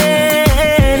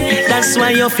again. That's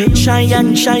why you fit try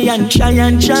and try.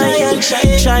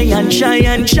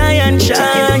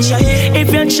 If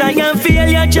you try and fail,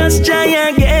 you just try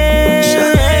again.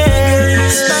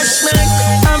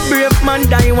 A brave man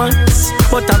die once,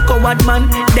 but a coward man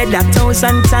dead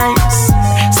 1,000 times.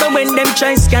 So when them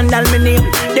try scandal me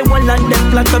name, they won't let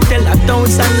them plot up tell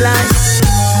 1,000 lies.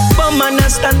 But man I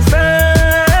stand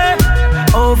firm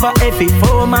over every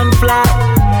foe-man fly.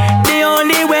 The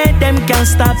only way them can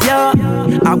stop ya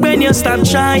and when you stop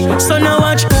try. So now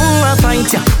watch who I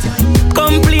fight ya.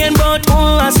 Complain about who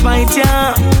I spite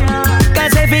ya.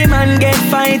 Cause every man get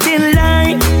fight in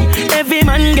life. Every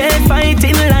man get fight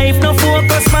in life. No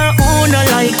focus for who no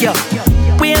like ya.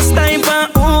 Waste time for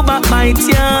who backbite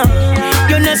ya.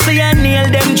 You know see I nail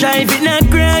them driving a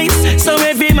Christ. So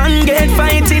every man get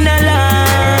fight in a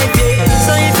life, yeah.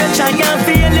 So if you try and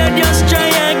fail, you just try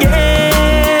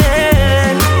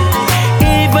again.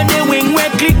 Even the wing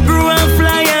will click through and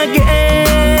fly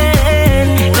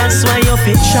again. That's why you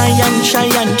fit try and try.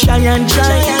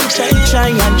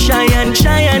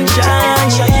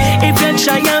 If you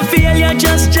try and fail, you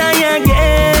just try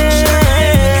again.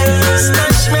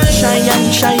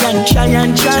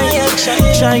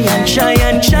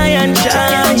 Try and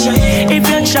try. If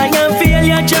you try and